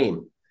can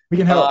dream. We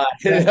can help.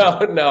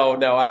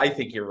 No. I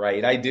think you're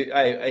right. I do.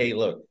 Hey,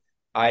 look,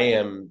 I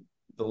am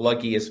the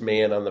luckiest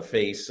man in the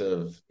face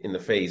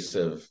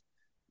of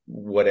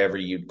whatever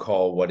you'd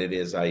call what it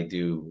is I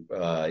do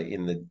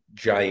in the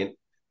giant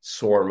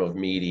swarm of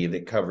media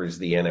that covers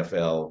the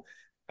NFL.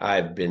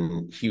 I've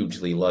been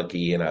hugely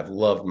lucky, and I've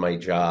loved my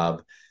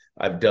job.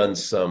 I've done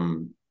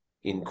some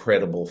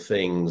incredible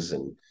things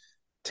and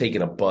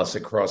taken a bus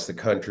across the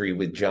country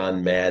with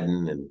John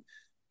Madden and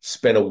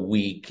spent a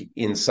week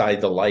inside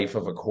the life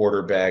of a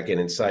quarterback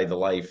and inside the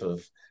life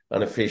of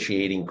an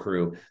officiating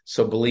crew.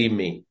 So believe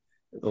me,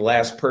 the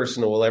last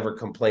person who will ever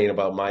complain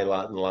about my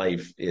lot in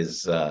life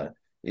is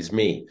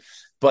me.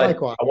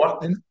 But Likewise.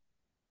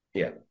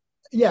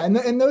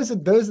 And those are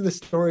the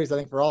stories, I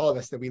think, for all of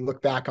us that we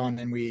look back on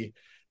and we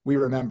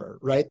remember,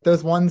 right?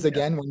 Those ones,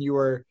 again, when you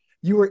were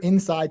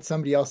inside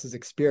somebody else's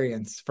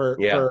experience for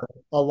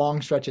a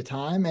long stretch of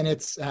time, and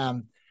it's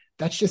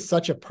that's just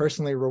such a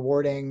personally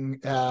rewarding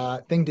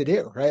thing to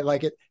do, right?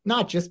 Like, it,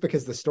 not just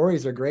because the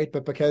stories are great,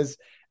 but because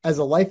as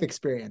a life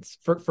experience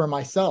for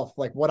myself,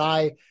 like what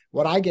I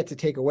get to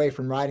take away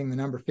from riding the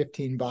number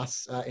 15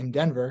 bus in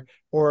Denver,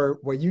 or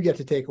what you get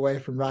to take away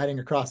from riding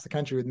across the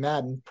country with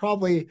Madden,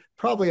 probably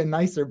a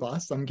nicer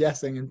bus, I'm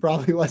guessing, and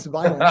probably less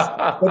violence.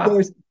 But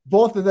there's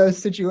both of those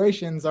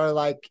situations are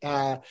like,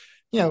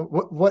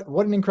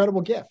 what an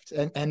incredible gift,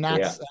 and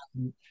that's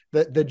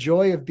the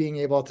joy of being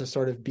able to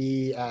sort of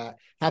be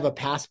have a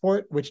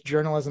passport, which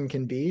journalism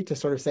can be, to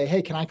sort of say,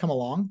 hey, can I come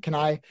along? Can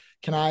I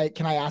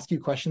ask you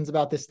questions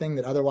about this thing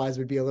that otherwise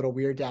would be a little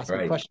weird to ask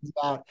you questions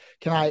about?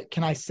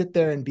 Can I sit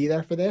there and be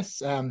there for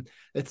this?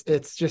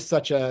 It's just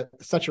such a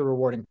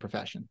rewarding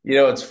profession.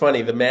 It's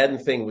funny. The Madden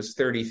thing was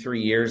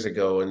 33 years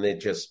ago, and it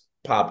just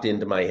popped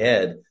into my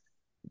head.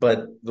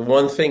 But the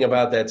one thing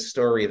about that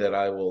story that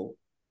I'll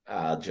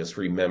just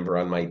remember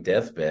on my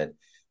deathbed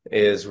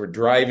is we're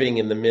driving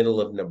in the middle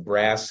of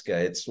Nebraska.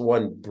 It's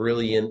one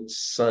brilliant,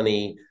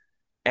 sunny,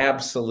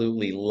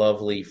 absolutely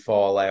lovely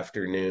fall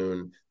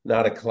afternoon,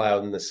 not a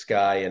cloud in the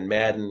sky. And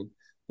Madden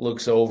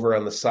looks over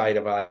on the side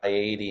of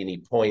I-80 and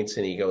he points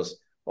and he goes,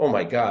 "Oh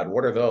my God,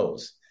 what are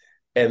those?"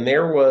 And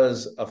there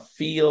was a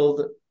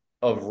field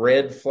of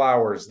red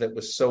flowers that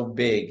was so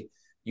big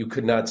you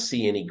could not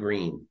see any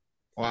green.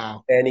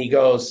 Wow. And he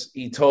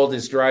told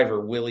his driver,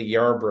 Willie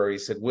Yarbrough, he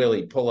said,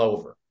 "Willie, pull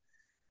over."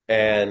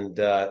 And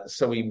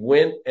so he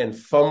went and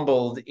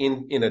fumbled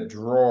in a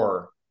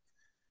drawer,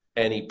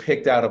 and he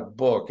picked out a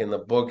book, and the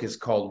book is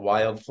called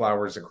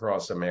Wildflowers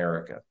Across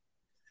America.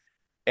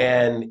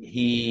 And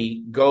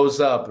he goes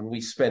up, and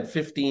we spent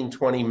 15,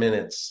 20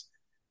 minutes,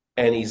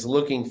 and he's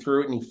looking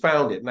through it, and he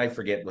found it, and I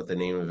forget what the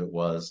name of it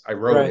was. I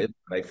wrote it,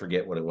 but I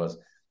forget what it was.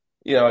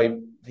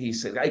 He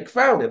said, "I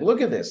found it.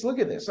 Look at this. Look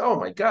at this. Oh,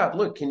 my God.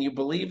 Look, can you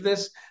believe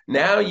this?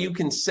 Now you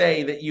can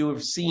say that you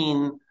have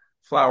seen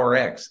Flower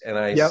X." And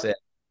I said,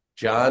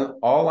 "John,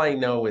 all I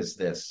know is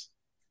this.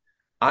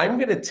 I'm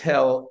going to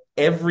tell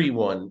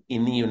everyone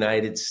in the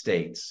United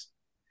States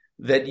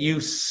that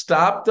you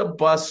stopped a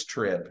bus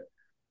trip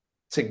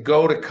to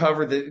go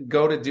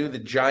to do the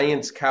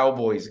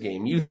Giants-Cowboys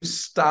game. You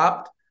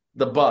stopped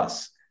the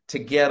bus to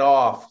get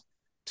off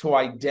to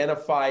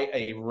identify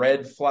a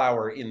red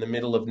flower in the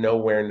middle of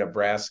nowhere,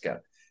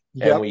 Nebraska."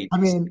 And we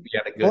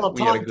had a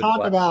good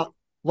talk about,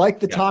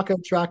 like the taco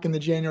truck in the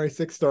January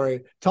 6th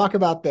story, talk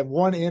about that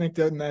one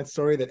anecdote in that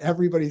story that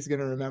everybody's going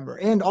to remember.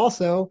 And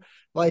also,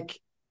 like,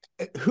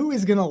 who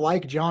is going to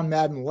like John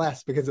Madden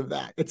less because of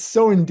that? It's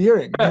so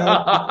endearing.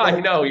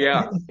 I know.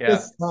 Yeah.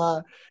 Just,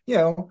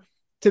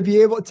 to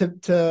be able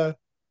to,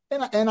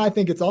 and I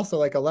think it's also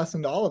like a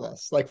lesson to all of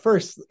us. Like,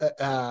 first,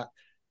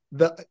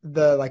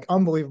 the like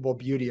unbelievable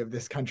beauty of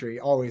this country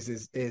always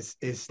is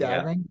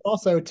staggering.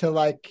 Also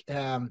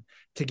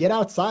to get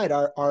outside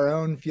our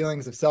own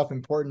feelings of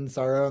self-importance,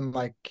 our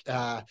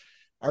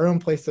own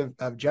place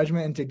of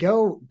judgment, and to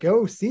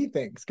go see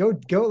things, go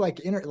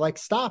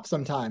stop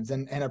sometimes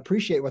and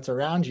appreciate what's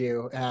around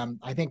you.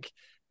 I think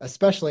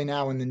especially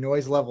now when the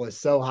noise level is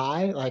so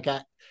high, like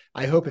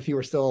I hope if he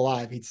were still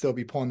alive, he'd still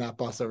be pulling that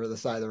bus over the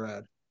side of the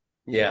road.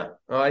 Yeah.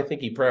 Oh, I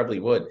think he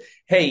probably would.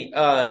 Hey,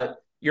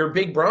 you're a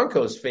big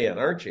Broncos fan,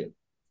 aren't you?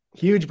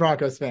 Huge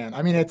Broncos fan.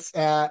 I mean, it's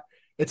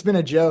it's been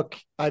a joke.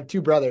 I have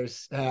two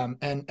brothers, and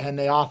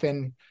they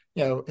often,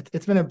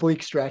 it's been a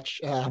bleak stretch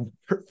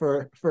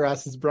for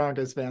us as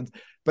Broncos fans.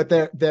 But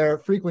their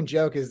frequent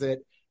joke is that,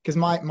 because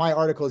my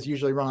articles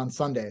usually run on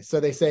Sunday,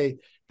 so they say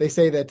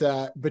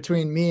that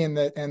between me and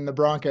the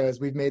Broncos,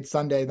 we've made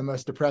Sunday the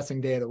most depressing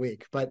day of the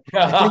week. But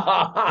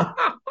I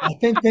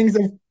think things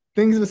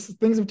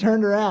have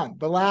turned around.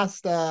 The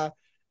last,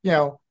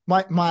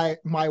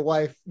 my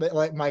wife,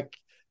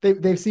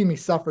 they've seen me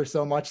suffer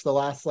so much the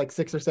last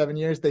 6 or 7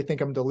 years. They think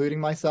I'm deluding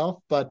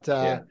myself, but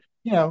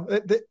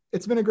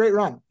it's been a great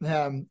run.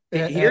 I'll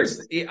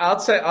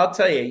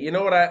tell you. You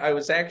know what? I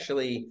was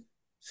actually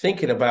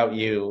thinking about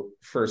you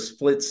for a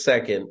split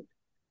second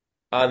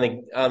on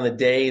the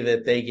day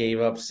that they gave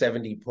up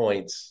 70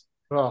 points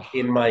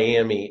in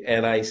Miami,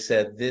 and I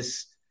said,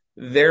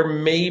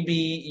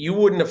 you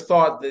wouldn't have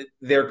thought that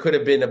there could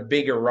have been a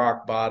bigger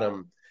rock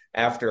bottom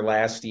after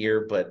last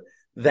year, but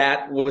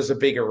that was a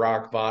bigger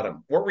rock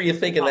bottom. What were you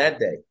thinking that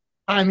day?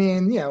 I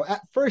mean,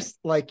 at first,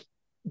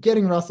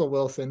 getting Russell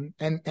Wilson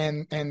and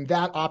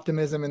that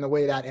optimism and the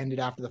way that ended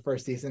after the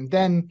first season,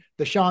 then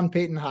the Sean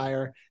Payton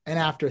hire, and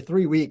after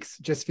 3 weeks,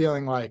 just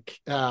feeling like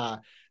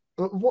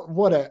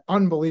what an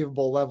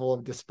unbelievable level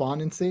of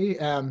despondency.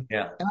 And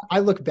I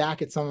look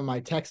back at some of my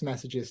text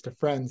messages to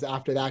friends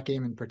after that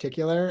game in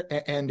particular,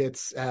 and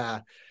it's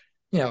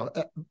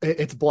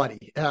it's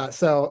bloody.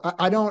 So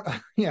I don't,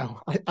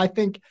 I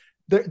think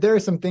there are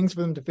some things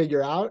for them to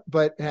figure out,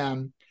 but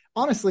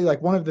honestly,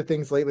 one of the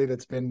things lately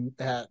that's been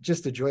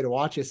just a joy to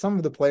watch is some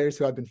of the players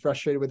who I've been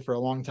frustrated with for a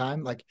long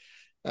time.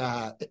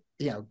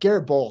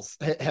 Garrett Bowles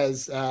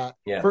has for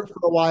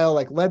a while,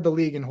 led the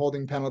league in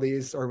holding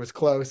penalties or was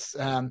close.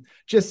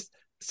 Just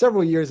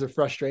several years of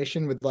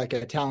frustration with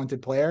a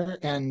talented player.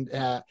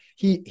 And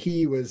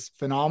he was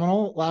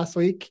phenomenal last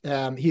week.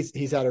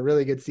 He's had a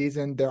really good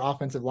season. Their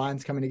offensive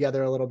line's coming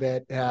together a little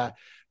bit.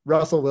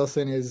 Russell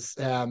Wilson is,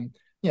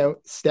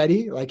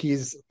 steady.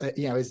 He's,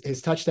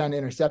 his touchdown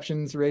to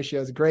interceptions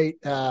ratio is great.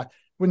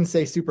 Wouldn't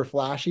say super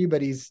flashy,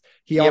 but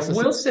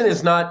Wilson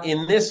is not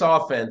in this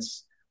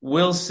offense.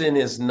 Wilson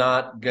is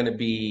not going to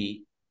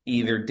be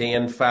either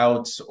Dan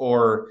Fouts,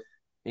 or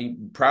he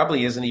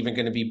probably isn't even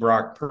going to be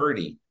Brock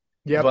Purdy.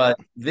 Yeah. But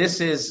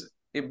this is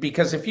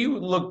because if you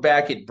look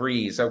back at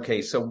Breeze,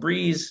 okay, so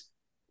Breeze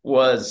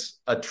was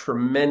a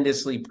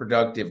tremendously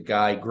productive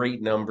guy, great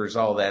numbers,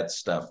 all that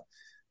stuff.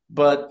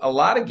 But a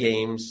lot of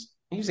games,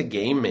 he was a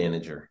game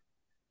manager.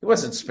 He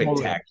wasn't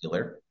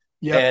spectacular.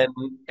 Yeah.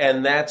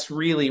 And that's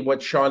really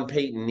what Sean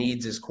Payton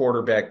needs his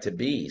quarterback to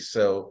be.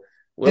 So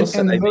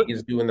Wilson, I think,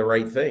 is doing the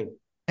right thing.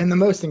 And the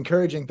most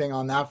encouraging thing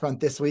on that front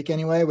this week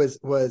anyway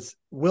was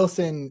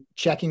Wilson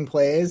checking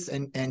plays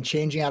and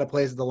changing out of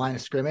plays at the line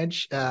of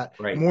scrimmage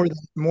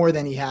more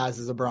than he has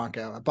as a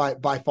Bronco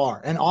by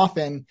far. And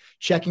often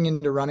checking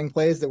into running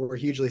plays that were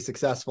hugely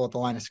successful at the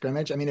line of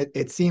scrimmage. I mean,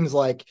 it seems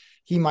like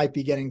he might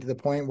be getting to the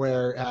point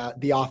where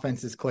the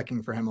offense is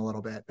clicking for him a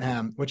little bit,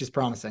 which is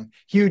promising.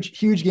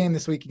 Huge game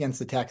this week against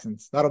the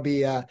Texans. That'll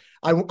be I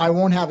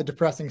won't have a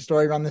depressing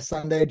story run this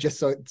Sunday, just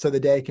so the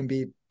day can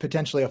be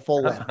potentially a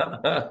full win.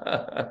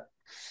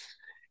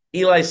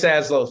 Eli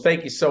Saslow,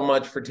 thank you so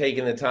much for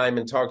taking the time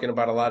and talking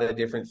about a lot of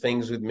different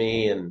things with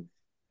me.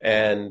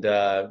 And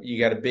you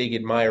got a big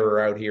admirer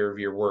out here of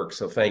your work.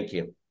 So thank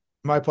you.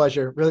 My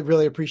pleasure. Really,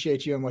 really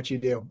appreciate you and what you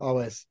do.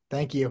 Always.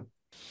 Thank you.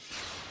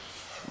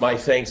 My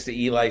thanks to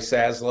Eli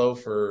Saslow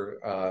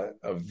for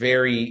a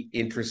very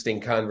interesting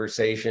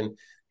conversation.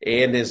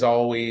 And as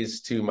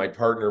always, to my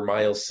partner,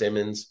 Miles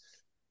Simmons,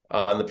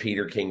 on the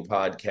Peter King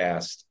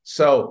podcast.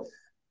 So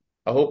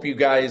I hope you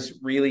guys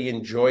really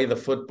enjoy the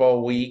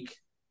football week.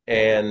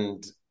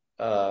 And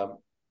I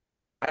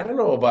don't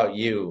know about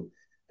you,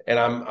 and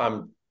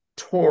I'm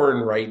torn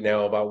right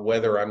now about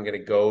whether I'm going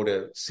to go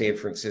to San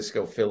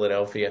Francisco,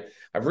 Philadelphia.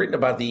 I've written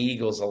about the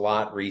Eagles a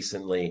lot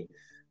recently,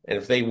 and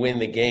if they win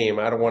the game,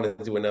 I don't want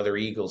to do another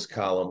Eagles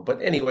column.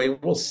 But anyway,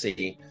 we'll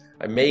see.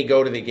 I may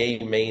go to the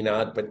game, may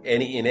not, but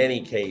in any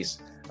case,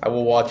 I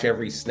will watch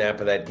every snap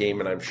of that game,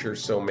 and I'm sure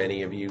so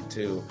many of you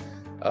too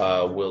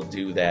will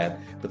do that.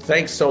 But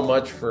thanks so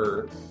much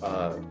for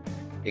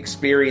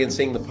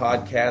experiencing the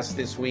podcast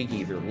this week,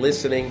 either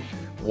listening,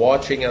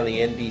 watching on the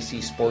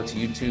NBC Sports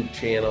YouTube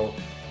channel.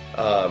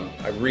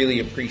 I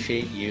really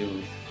appreciate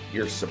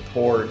your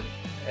support,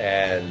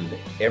 and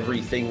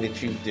everything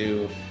that you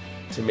do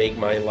to make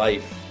my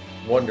life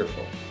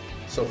wonderful.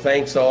 So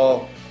thanks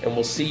all, and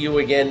we'll see you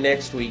again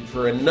next week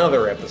for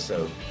another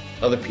episode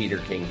of the Peter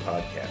King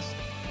Podcast.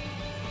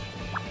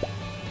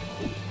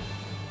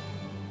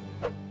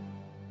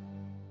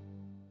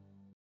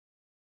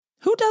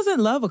 Who doesn't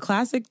love a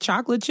classic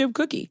chocolate chip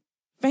cookie?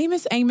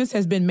 Famous Amos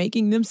has been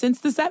making them since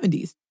the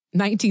 70s,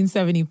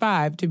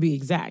 1975 to be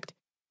exact.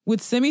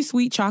 With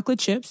semi-sweet chocolate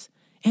chips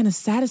and a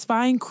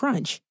satisfying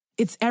crunch,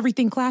 it's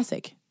everything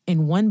classic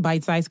in one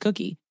bite-sized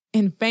cookie,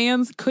 and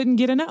fans couldn't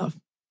get enough.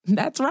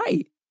 That's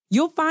right.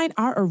 You'll find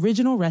our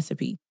original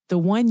recipe, the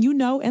one you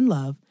know and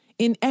love,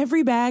 in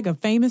every bag of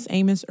Famous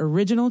Amos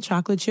original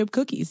chocolate chip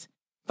cookies.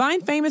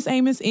 Find Famous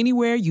Amos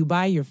anywhere you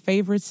buy your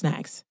favorite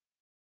snacks.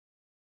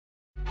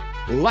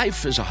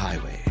 Life is a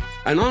highway,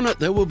 and on it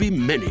there will be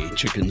many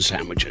chicken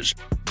sandwiches.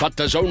 But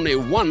there's only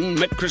one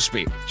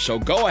McCrispy. So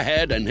go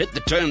ahead and hit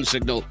the turn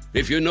signal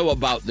if you know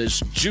about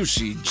this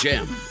juicy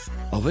gem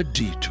of a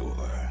detour.